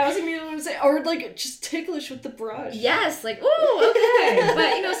would be. That was immediately what I was saying. Or like just ticklish with the brush. Yes, like, ooh, okay.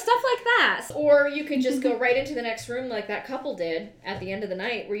 But, stuff like that. Or you could just go right into the next room like that couple did at the end of the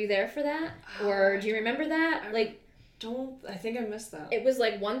night. Were you there for that? Or do you remember that? I think I missed that. It was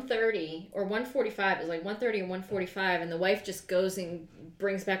like 1:30 or 1:45. It was like 1:30 and 1:45, and the wife just goes and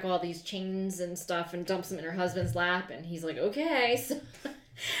brings back all these chains and stuff and dumps them in her husband's lap, and he's like, okay. So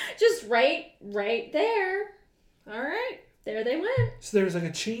just right there. All right. There they went. So there was like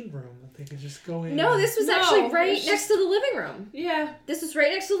a chain room that they could just go in. No, this was No, actually right it's next to the living room. Yeah. This was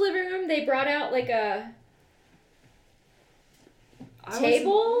right next to the living room. They brought out like a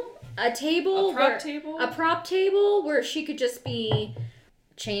table. A table. A prop table where she could just be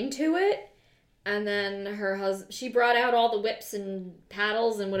chained to it. And then her husband, she brought out all the whips and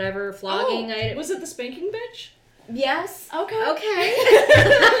paddles and whatever flogging items. Was it the spanking bench? Yes. Okay.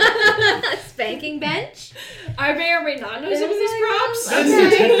 Spanking bench. I may or may not know It some of was these like, props. That's the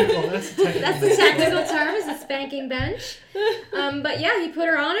technical. That's the technical term, is a spanking spanking bench. But yeah, he put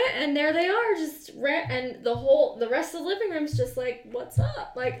her on it, and there they are, and the rest of the living room's just like, what's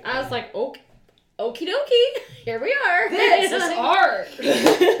up? Like, I was like, okie dokie, here we are. This is art.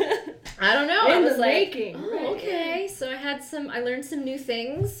 I don't know. In I was the like, making. oh, Right. okay. So I learned some new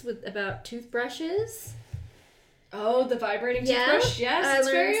things about toothbrushes. Oh, the vibrating Yeah, toothbrush? Yes, I it's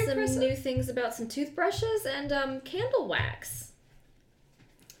learned very some impressive. new things about some toothbrushes and candle wax.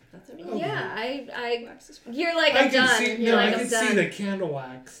 That's Oh. amazing. Yeah, I Wax is fun. you're like, I I'm can done. see. You're No, like, I I'm can done. see the candle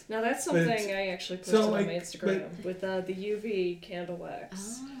wax. Now that's But something it's- I actually posted so, on like, my Instagram with the UV candle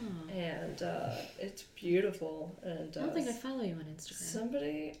wax. Oh. And it's beautiful. And I don't think I follow you on Instagram.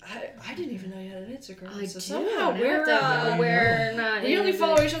 somebody, I didn't even know you had an Instagram. I so do. somehow Now we're we're not. we only in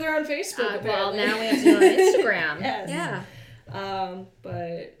follow the- each other on Facebook. well, apparently. now we have to do it on Instagram. Yes. Yeah.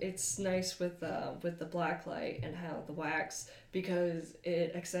 But it's nice with the black light and how the wax, because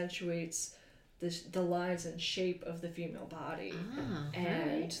it accentuates the lines and shape of the female body. Ah,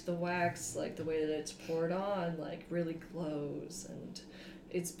 And right. the wax, like the way that it's poured on, like really glows, and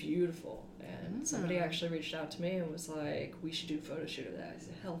it's beautiful. And somebody actually reached out to me and was like, we should do a photo shoot of that. I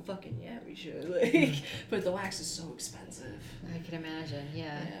said, hell fucking yeah, we should. Like, but the wax is so expensive. I can imagine.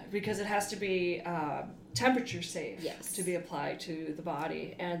 Yeah. Yeah, because it has to be temperature safe Yes. to be applied to the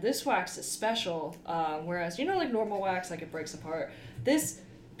body. And this wax is special, whereas, like normal wax, like it breaks apart. This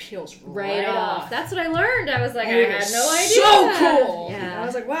peels Right off. That's what I learned. I was like, And I it had was no idea. so cool. Yeah. I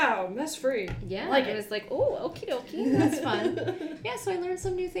was like, wow, mess free. Yeah, like I it. was like, oh, okie dokie, that's fun. Yeah, so I learned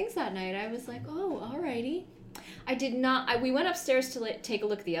some new things that night. I was like, oh, alrighty. I did not, we went upstairs to take a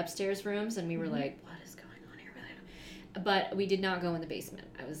look at the upstairs rooms, and we were like, what is going on here? But we did not go in the basement.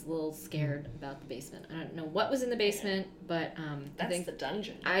 I was a little scared about the basement. I don't know what was in the basement, but I That's think the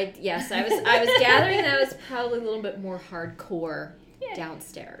dungeon. I was gathering that was probably a little bit more hardcore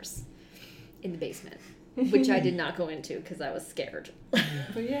downstairs in the basement, which I did not go into because I was scared.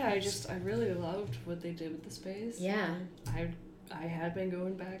 But yeah, I really loved what they did with the space. Yeah. I had been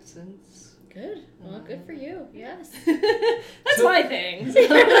going back since. Good. Well, good for you. Yes. That's my thing.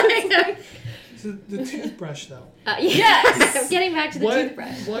 So the toothbrush, though. Yes. Getting back to the What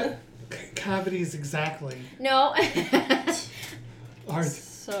toothbrush. cavities exactly No. are?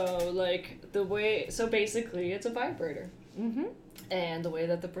 So basically it's a vibrator. Mm-hmm. And the way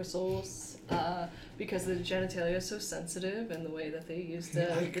that the bristles, because the genitalia is so sensitive, and the way that they use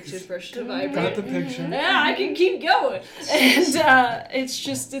the toothbrush to Got vibrate. the picture. Yeah, I can keep going. And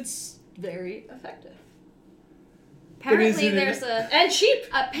it's very effective. Apparently it- there's And cheap.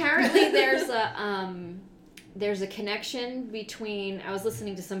 there's a connection between, I was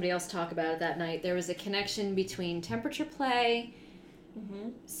listening to somebody else talk about it that night. There was a connection between temperature play,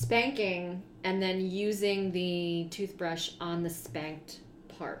 spanking, and then using the toothbrush on the spanked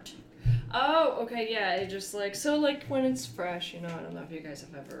part. Oh, okay, yeah. It just when it's fresh, I don't know if you guys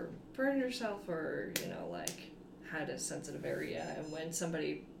have ever burned yourself or, had a sensitive area, and when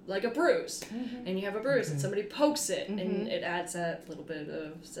somebody, like a bruise, and you have a bruise and somebody pokes it, and it adds that little bit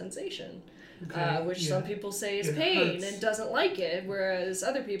of sensation. Okay, Which yeah. some people say is It pain hurts. and doesn't like it, whereas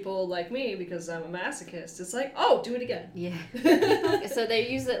other people, like me, because I'm a masochist, it's like, oh, do it again. Yeah. So they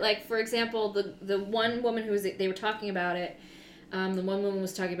use it, like, for example, the one woman they were talking about it, the one woman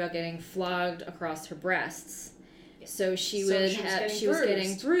was talking about getting flogged across her breasts. So she was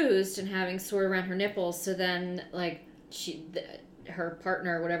getting bruised and having sore around her nipples. So then, like, her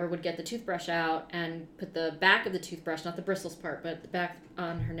partner or whatever would get the toothbrush out and put the back of the toothbrush, not the bristles part, but the back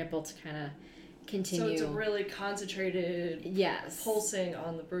on her nipple to kind of continue. So it's a really concentrated pulsing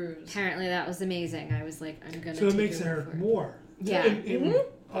on the bruise. Apparently that was amazing. I was like, I'm gonna. So it take makes it your word hurt for more. Yeah. In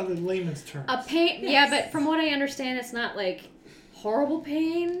other layman's terms. A pain, yeah, but from what I understand, it's not like horrible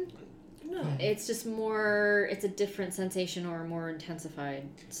pain. No. It's just more. It's a different sensation or a more intensified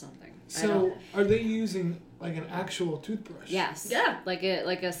something. So are they using like an actual toothbrush? Yes. Yeah. Like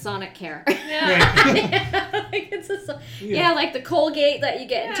a Sonic Care. Yeah. Yeah, like it's like the Colgate that you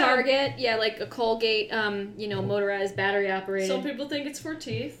get in Yeah. Target. Yeah, like a Colgate, motorized battery operated. Some people think it's for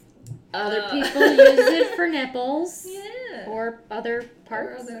teeth. Other people use it for nipples. Yeah. Or other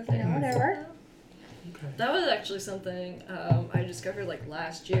parts. other you know, things. whatever. Okay. That was actually something I discovered like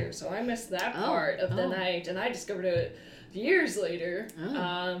last year, so I missed that part of the night, and I discovered it years later.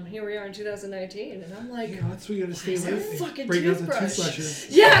 Oh. Here we are in 2019, and I'm like, Yeah, that's what you gotta stay "Where's that with. fucking Break out the toothbrush?" toothbrushes.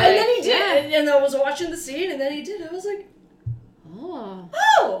 Yeah, and then he did, and I was watching the scene, and then he did. I was like, Oh.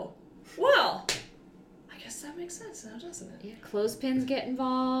 oh, well, I guess that makes sense now, doesn't it? Yeah, clothespins get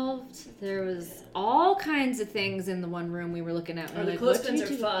involved. There was all kinds of things in the one room we were looking at. Oh, the clothespins are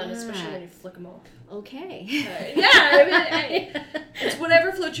fun, especially when you flick them off. Okay. Yeah, I mean, it's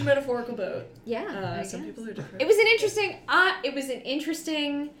whatever floats such a metaphorical boat. Yeah. I Some guess. people are different. It was an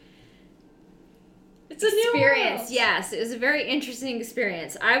interesting. It's a new experience. world. Yes, it was a very interesting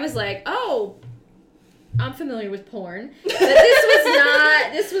experience. I was like, oh, I'm familiar with porn, but this was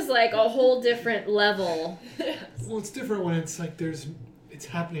not. This was like a whole different level. Well, it's different when it's like it's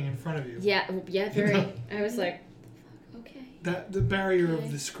happening in front of you. Yeah, very. I was like, okay. That the barrier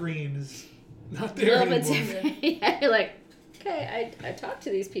of the screen is not there A little bit anymore. different. Yeah, you're like, okay, I talked to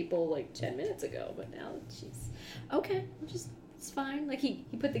these people like 10 minutes ago, but now she's okay. It's fine. Like he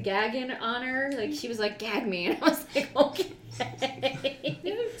put the gag in on her. Like she was like, gag me, and I was like, okay. Yeah,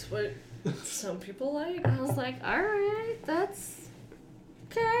 it's what some people like. I was like, all right, that's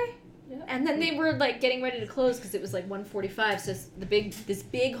okay. Yeah. And then they were like getting ready to close because it was like 1:45. So this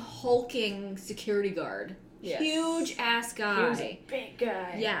big hulking security guard, Yes. huge ass guy. He was a big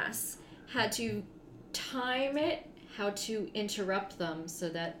guy. Yes, had to time it how to interrupt them so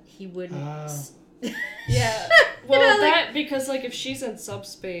that he wouldn't. Yeah. You Well, know, like- because like if she's in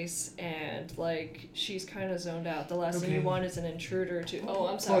subspace and like she's kind of zoned out, the last thing you Okay. want is an intruder to. Oh,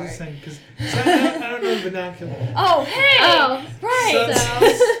 I'm I sorry. was saying because I don't know the vernacular. Oh, hey. Oh,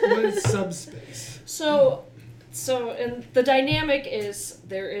 Right. What is subspace? So, and the dynamic is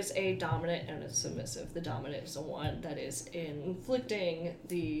there is a dominant and a submissive. The dominant is the one that is inflicting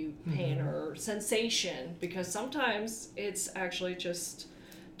the pain or sensation, because sometimes it's actually just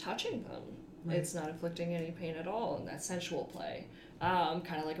touching them. Right. It's not inflicting any pain at all, and that's sensual play,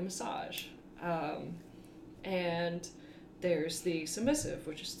 kind of like a massage. And there's the submissive,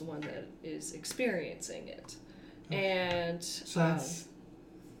 which is the one that is experiencing it. And So that's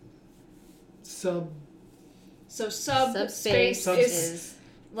so subspace subspace is is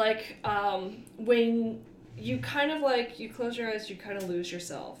like when you kind of like you close your eyes, you kind of lose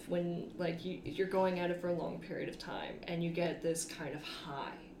yourself when like you're going at it for a long period of time, and you get this kind of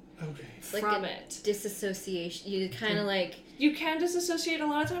high okay. like from a it. disassociation. You kind of like You can disassociate. A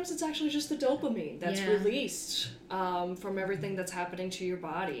lot of times it's actually just the dopamine that's Yeah. released from everything that's happening to your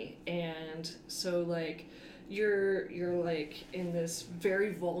body, and so like you're like in this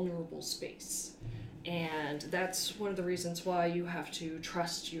very vulnerable space, and that's one of the reasons why you have to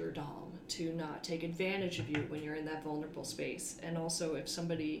trust your dom to not take advantage of you when you're in that vulnerable space. And also if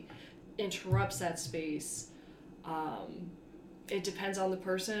somebody interrupts that space, it depends on the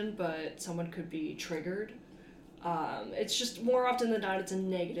person, but someone could be triggered. It's just more often than not, it's a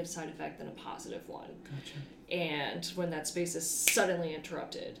negative side effect than a positive one. Gotcha. And when that space is suddenly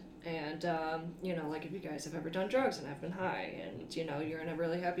interrupted, and like if you guys have ever done drugs and have been high, and you're in a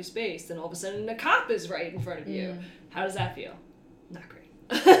really happy space, then all of a sudden a cop is right in front of you. How does that feel? Not great.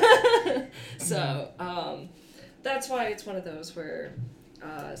 So that's why it's one of those where.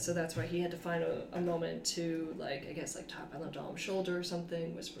 So that's why he had to find a moment to, like, I guess, like, tap on the dom's shoulder or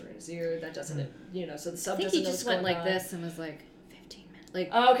something, whisper in his ear. That doesn't, so the sub I think doesn't he know just what's went going like on. this and was like 15 minutes.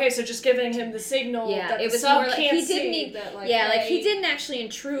 Like Okay, so just giving him the signal that it the was sub more like can't he see didn't need, that, like, like he hey. didn't actually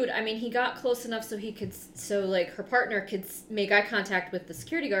intrude. I mean, he got close enough so he could, like her partner could make eye contact with the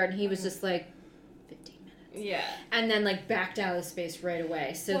security guard, and he was just like 15 minutes. Yeah. And then like backed out of the space right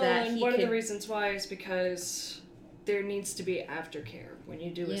away so Well, that and he one could. of the reasons why is because there needs to be aftercare when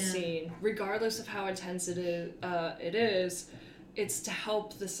you do a Yeah. scene, regardless of how intense it is. It's to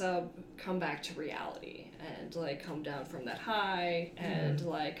help the sub come back to reality and like come down from that high and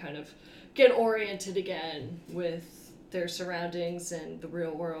like kind of get oriented again with their surroundings and the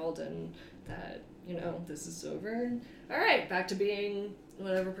real world, and that this is over and all right, back to being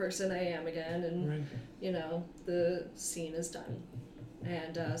whatever person I am again, and Right. the scene is done.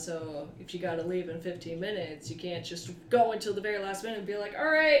 And so if you gotta leave in 15 minutes, you can't just go until the very last minute and be like, all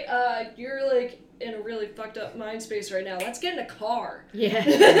right, you're like in a really fucked up mind space right now. Let's get in a car. Yeah.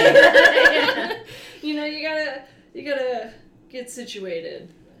 You gotta get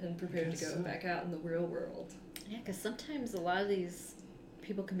situated and prepared to go back out in the real world. Yeah, because sometimes a lot of these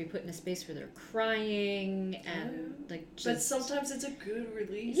people can be put in a space where they're crying and like just. But sometimes it's a good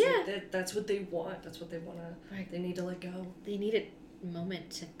release. Yeah. That's what they want. That's what they wanna. Right. They need to let go. They need a moment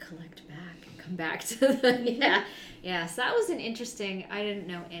to collect back and come back to the so that was an interesting. I didn't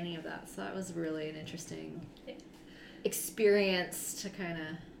know any of that, so that was really an interesting experience to kind of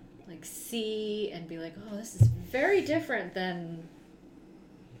like see and be like, oh, this is very different than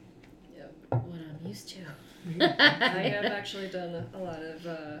what I'm used to. I have actually done a lot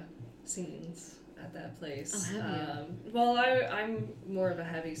of scenes at that place. Oh, have you? Well, I'm more of a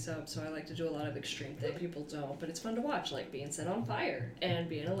heavy sub, so I like to do a lot of extreme things. People don't, but it's fun to watch, like being set on fire and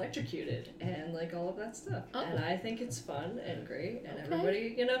being electrocuted and like all of that stuff. Oh. And I think it's fun and great, and Okay.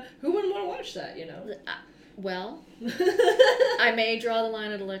 everybody, who wouldn't want to watch that, Well, I may draw the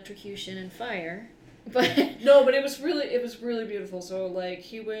line at electrocution and fire, but No, but it was really beautiful. So like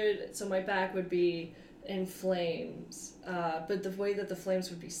so my back would be in flames, but the way that the flames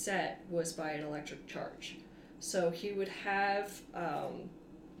would be set was by an electric charge. So he would have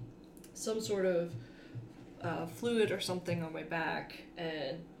some sort of fluid or something on my back,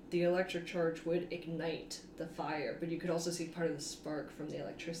 and the electric charge would ignite the fire, but you could also see part of the spark from the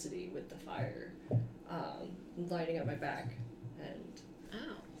electricity with the fire lighting up my back. And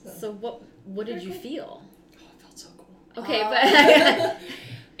so what did you feel? oh, it felt so cool. Okay, but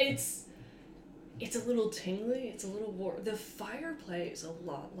it's a little tingly, it's a little warm. The fire play is a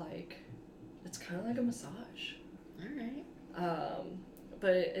lot like, it's kind of like a massage. all right.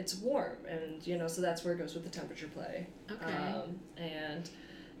 But it's warm, and so that's where it goes with the temperature play. Okay. And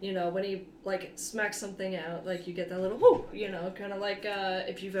when he like smacks something out, like you get that little whoo, kind of like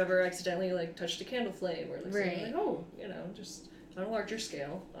if you've ever accidentally like touched a candle flame, or like, Right. like oh, just on a larger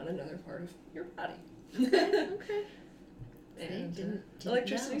scale on another part of your body. Okay. And Didn't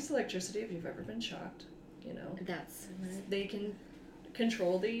electricity's electricity. If you've ever been shocked, That's they can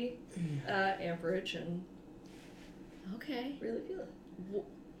control the amperage and okay. really feel it.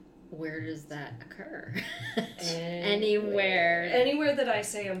 Where does that occur? Anywhere. Anywhere that I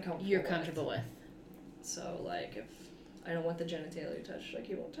say I'm comfortable. You're comfortable with. So like if I don't want the genitalia touched, like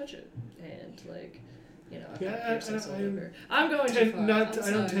he won't touch it, and like I've got piercings all over. I'm going too far.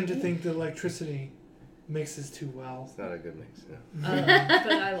 I don't tend to think that electricity mixes too well. It's not a good mix.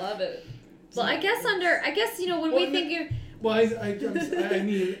 But I love it. Well, I guess when we think you're... Well, I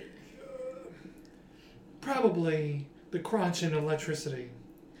mean, probably the crotch and electricity.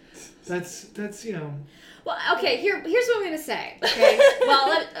 That's Well, okay, here's what I'm going to say, okay?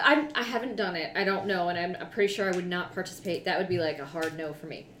 Well, I haven't done it. I don't know, and I'm pretty sure I would not participate. That would be like a hard no for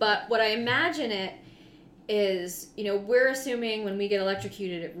me. But what I imagine it is, we're assuming when we get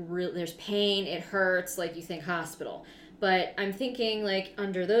electrocuted, there's pain, it hurts, like you think hospital. But I'm thinking, like,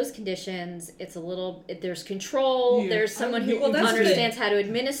 under those conditions, it's there's control, there's someone who understands how to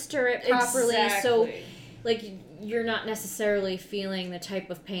administer it properly. Exactly. So, like, you're not necessarily feeling the type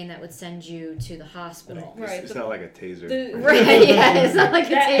of pain that would send you to the hospital. Right. It's not like a taser. Right, yeah, it's not like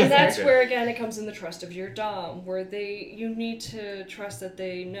a taser. That's where, again, it comes in the trust of your dom, where you need to trust that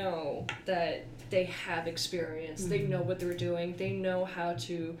they know that they have experience, they know what they're doing, they know how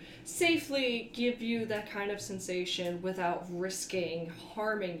to safely give you that kind of sensation without risking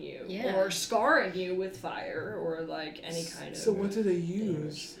harming you or scarring you with fire or like any kind of... So what do they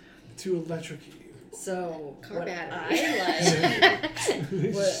use to electrocute you? So Car what battery. I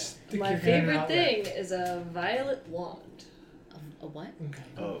like, my favorite thing is a violet wand. A what? Okay.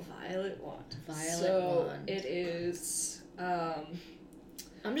 A violet wand. Violet wand. It is...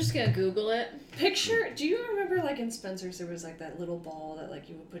 I'm just gonna Google it. Do you remember like in Spencer's there was like that little ball that like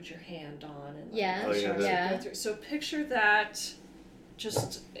you would put your hand on and Yeah. go through. So picture that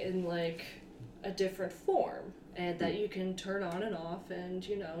just in like a different form, and that you can turn on and off and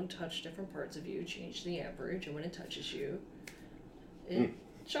touch different parts of you, change the amperage, and when it touches you, it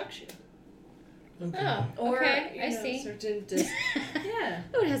shocks you. Okay. Oh, Or, okay, I see. Certain yeah.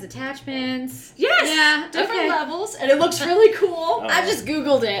 Oh, it has attachments. Yes. Yeah. Different okay. levels, and it looks really cool. I just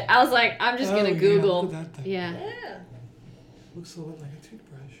Googled it. I was like, I'm just gonna Google. Look at that thing. Yeah. Yeah. Looks a lot like a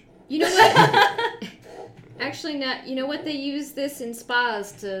toothbrush. You know what? Actually, not. You know what? They use this in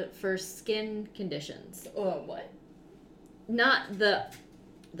spas for skin conditions. What? Not the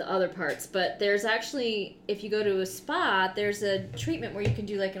other parts, but there's actually, if you go to a spa, there's a treatment where you can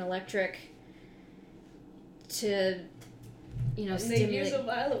do like an electric to, stimulate. They use a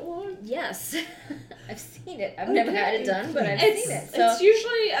violet wand? Yes. I've seen it. I've never had it done, but I've seen it. So it's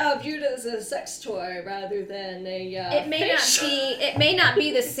usually viewed as a sex toy rather than a it may not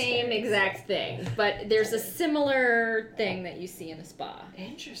be the same exact thing, but there's a similar thing that you see in a spa.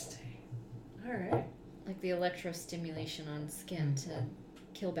 Interesting. All right. Like the electrostimulation on skin to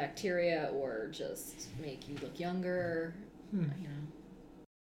kill bacteria or just make you look younger,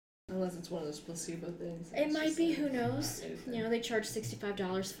 Unless it's one of those placebo things. It might be, who knows? They charge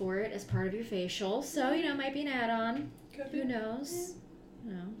 $65 for it as part of your facial, so it might be an add-on. Who knows?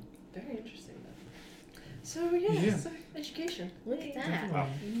 Very interesting though. So so education. Look at that.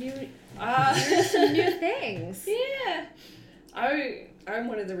 Wow. Some new things. Yeah. I'm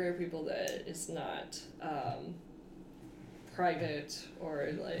one of the rare people that is not private or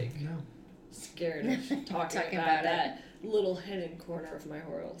like scared of talking about that little hidden corner of my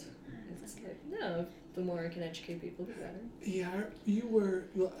world. It's like, no, the more I can educate people, the better. Yeah, you were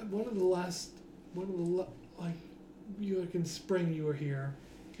like in spring you were here,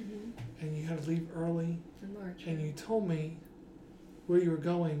 and you had to leave early, In March. and you told me where you were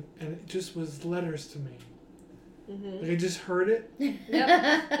going, and it just was letters to me. Like I just heard it. Yep.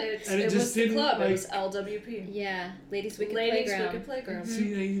 And it it just was the didn't, club. like- It was LWP. Yeah, Ladies Wicked Ladies Playground. Wicked Playground. See,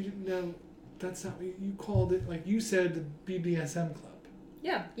 now you didn't know. That's not what you called it. Like you said, the BDSM club.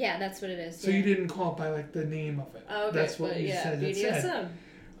 Yeah. Yeah, that's what it is. So you didn't call it by like the name of it. Oh, okay. That's what but you yeah, said. It BDSM.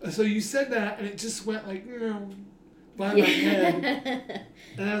 said. So you said that, and it just went like by my head,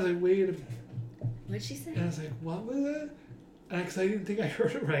 and I was like, wait a minute. What'd she say? And I was like, what was that? Because I didn't think I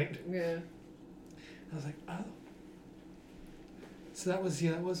heard it right. Yeah. I was like, oh. So that was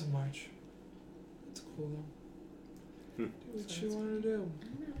in March. That's cool though. Do what you want to do.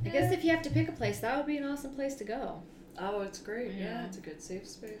 I guess if you have to pick a place, that would be an awesome place to go. Oh, it's great. Yeah, Yeah. it's a good safe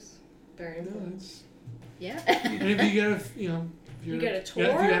space. Very No, important. that's. Yeah. And if you gotta, if You get a yeah, if tour?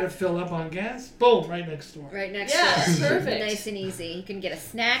 you gotta fill up on gas, boom, right next door. Right next Yeah, door. perfect. Nice and easy. You can get a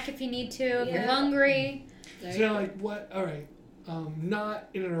snack if you need to, if you're Yeah. hungry. There So you now, go. like, what? All right, not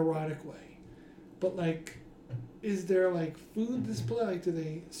in an erotic way, but like, is there like food display? Like, do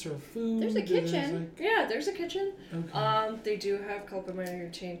they serve food? There's a Do kitchen. Yeah, there's a kitchen. Okay. They do have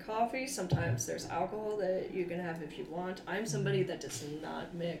complimentary coffee. Sometimes there's alcohol that you can have if you want. I'm somebody that does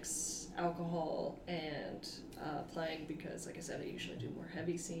not mix alcohol and playing because, like I said, I usually do more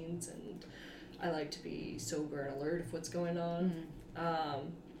heavy scenes and I like to be sober and alert of what's going on.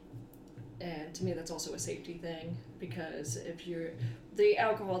 And to me, that's also a safety thing because if the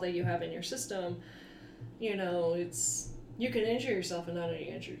alcohol that you have in your system, you can injure yourself and not know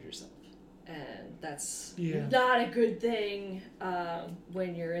you injured yourself. And that's not a good thing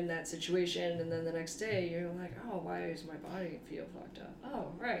when you're in that situation and then the next day you're like, oh, why does my body feel fucked up? Oh,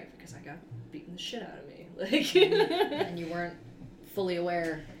 right, because I got beaten the shit out of me. Like, And you weren't fully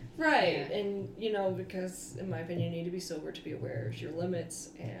aware. right, Yeah. and because in my opinion you need to be sober to be aware of your limits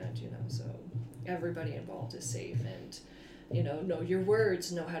and so everybody involved is safe and know your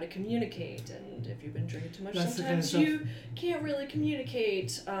words, know how to communicate, and if you've been drinking too much, That's the kind of sometimes you can't really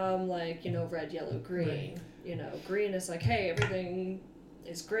communicate, red, yellow, green. Right. Green is like, hey, everything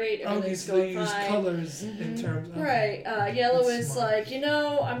is great, Okay, everything's so they going use fine. colors in terms of... Right, yellow That's is smart. like,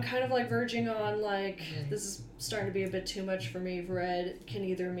 I'm kind of like verging on like, this is starting to be a bit too much for me. Red can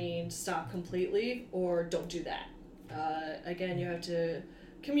either mean stop completely or don't do that. Again, you have to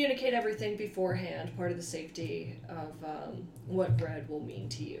communicate everything beforehand, part of the safety of what red will mean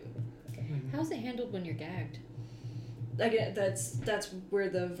to you. How's it handled when you're gagged? Again, that's where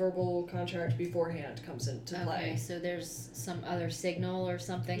the verbal contract beforehand comes into Okay, play. so there's some other signal or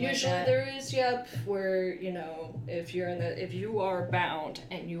something Usually like that? there is, where, if you are bound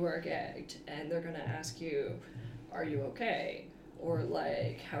and you are gagged and they're going to ask you, are you okay? Or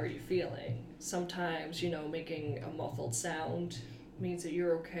like, how are you feeling? Sometimes, making a muffled sound means that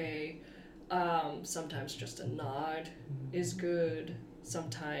you're okay. Sometimes just a nod is good.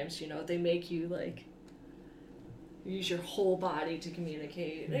 Sometimes, they make you like use your whole body to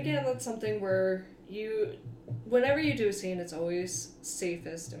communicate. And again, that's something where whenever you do a scene, it's always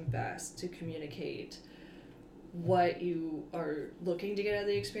safest and best to communicate what you are looking to get out of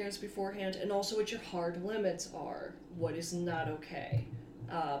the experience beforehand, and also what your hard limits are, what is not okay.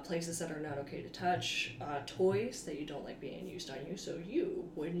 Places that are not okay to touch, toys that you don't like being used on you, so you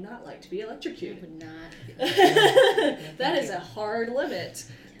would not like to be I electrocuted. would not. That is a hard limit.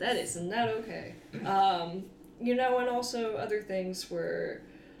 That is not okay. And also other things where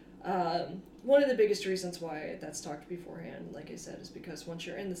one of the biggest reasons why that's talked beforehand, like I said, is because once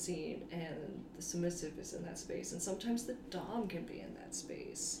you're in the scene and the submissive is in that space, and sometimes the dom can be in that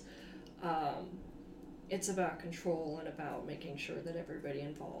space, it's about control and about making sure that everybody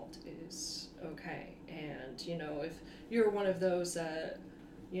involved is okay. And, if you're one of those that,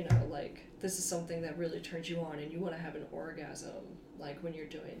 like, this is something that really turns you on and you want to have an orgasm, like, when you're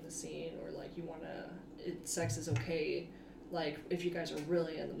doing the scene, or, like, you want to, sex is okay, like, if you guys are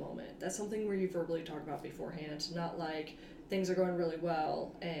really in the moment. That's something where you verbally talk about beforehand, not like, things are going really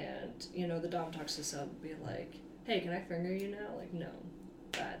well, and, the dom talks to sub and be like, hey, can I finger you now? Like, no.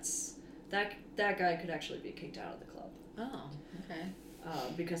 That guy could actually be kicked out of the club. Oh, okay.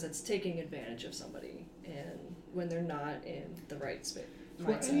 Because it's taking advantage of somebody, and when they're not in the right space.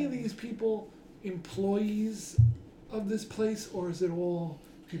 Were any of these people employees of this place, or is it all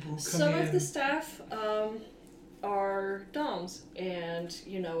people who come Some in? of the staff are doms, and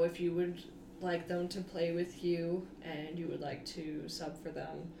if you would like them to play with you and you would like to sub for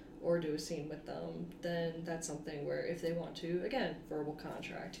them or do a scene with them, then that's something where if they want to, again, verbal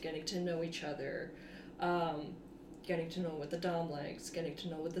contract, getting to know each other, getting to know what the dom likes, getting to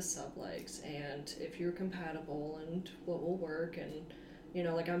know what the sub likes, and if you're compatible and what will work, and You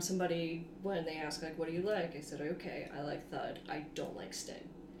know, like I'm somebody, when they ask, like, what do you like? I said, okay, I like thud. I don't like sting.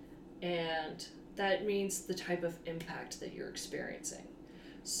 And that means the type of impact that you're experiencing.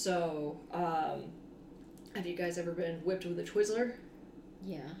 So, have you guys ever been whipped with a Twizzler?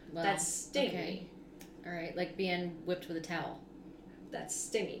 Yeah. Well, That's stingy. Okay. All right, like being whipped with a towel. That's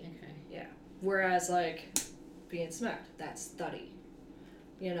stingy. Okay. Yeah. Whereas, like, being smacked, that's thuddy.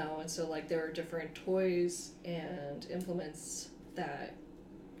 You know, and so, like, there are different toys and implements that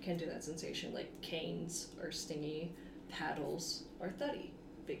can do that sensation. Like, canes are stingy, paddles are thuddy.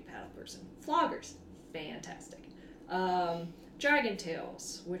 Big paddle person. Floggers, fantastic. Dragon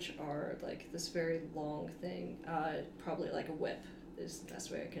tails, which are, like, this very long thing, probably like a whip is the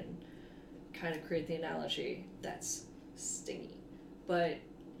best way I can kind of create the analogy. That's stingy. But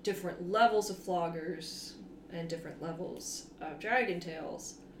different levels of floggers and different levels of dragon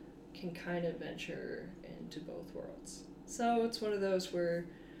tails can kind of venture into both worlds. So it's one of those where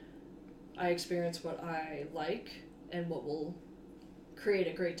I experience what I like and what will create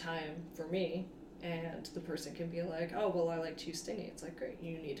a great time for me, and the person can be like, oh, well, I like too stingy. It's like, great,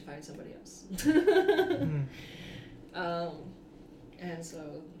 you need to find somebody else. And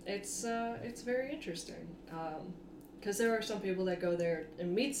so it's very interesting. Because there are some people that go there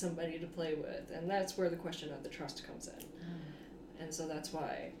and meet somebody to play with, and that's where the question of the trust comes in. And so that's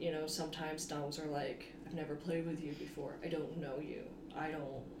why, you know, sometimes doms are like, I've never played with you before. I don't know you.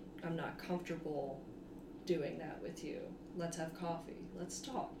 I'm not comfortable doing that with you. Let's have coffee. Let's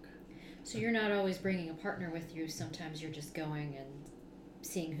talk. So you're not always bringing a partner with you. Sometimes you're just going and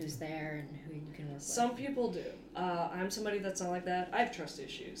seeing who's there and who you can work with. Some people do. I'm somebody that's not like that. I have trust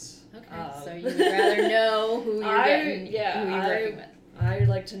issues. Okay, so you would rather know who you're who you're working with. I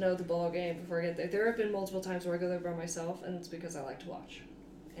like to know the ball game before I get there. There have been multiple times where I go there by myself, and it's because I like to watch.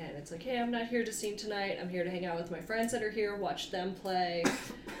 And it's like, hey, I'm not here to sing tonight. I'm here to hang out with my friends that are here, watch them play,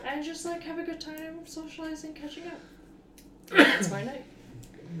 and just, like, have a good time socializing, catching up. And that's my night.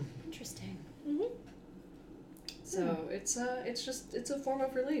 Interesting. Mm-hmm. So it's a form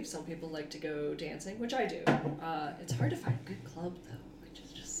of relief. Some people like to go dancing, which I do. It's hard to find a good club, though, which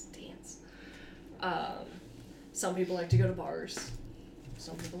is just dance. Some people like to go to bars.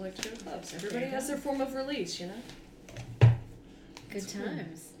 Some people like to go to clubs. Everybody has their form of release, you know? Good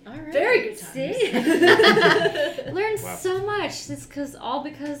times. All right. Very good times. See? Learned so much. It's all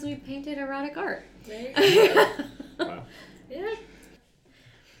because we painted erotic art. There you go. Wow. Yeah.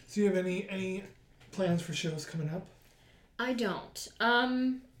 So you have any plans for shows coming up? I don't.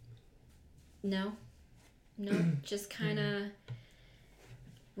 No, just kind of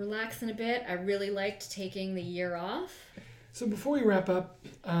relaxing a bit. I really liked taking the year off. So before we wrap up,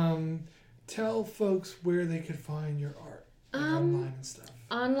 tell folks where they could find your art, like online and stuff.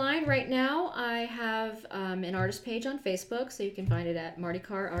 Online right now, I have an artist page on Facebook, so you can find it at Marty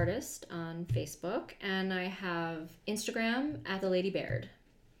Carr Artist on Facebook, and I have Instagram at the Lady Baird.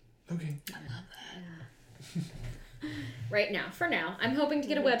 Okay. I love that. Yeah. Right now, for now, I'm hoping to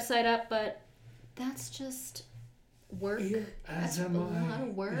get a website up, but that's just work. Yeah, That's a lot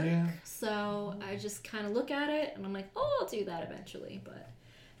of work. Yeah. So I just kind of look at it and I'm like, oh, I'll do that eventually. But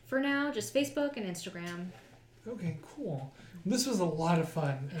for now, just Facebook and Instagram. Okay, cool. This was a lot of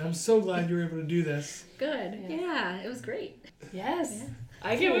fun, and I'm so glad you were able to do this. Good. Yeah, it was great. Yes. Yeah.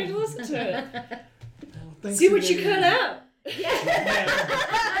 I can't wait to listen to it. Well, thanks See what again. you cut out.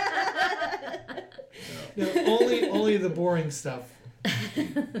 No, only the boring stuff.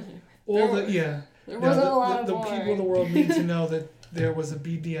 There wasn't a lot of the boring. people of the world need to know that there was a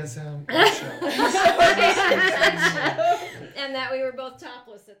BDSM show. And that we were both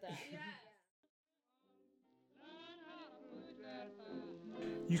topless at that.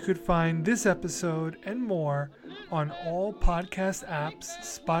 You could find this episode and more on all podcast apps,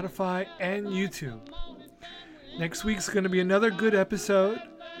 Spotify, and YouTube. Next week's going to be another good episode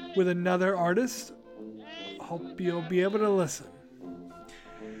with another artist. Hope you'll be able to listen.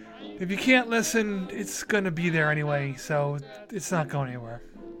 If you can't listen, it's going to be there anyway, so it's not going anywhere.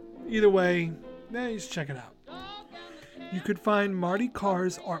 Either way, you just check it out. You could find Marty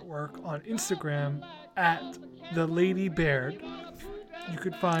Carr's artwork on Instagram at The Lady Baird. You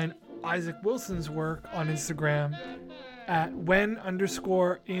could find Isaac Wilson's work on Instagram at when_in_zen.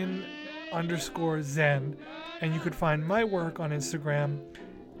 And you could find my work on Instagram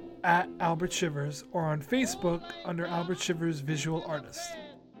at Albert Shivers or on Facebook under Albert Shivers Visual Artist.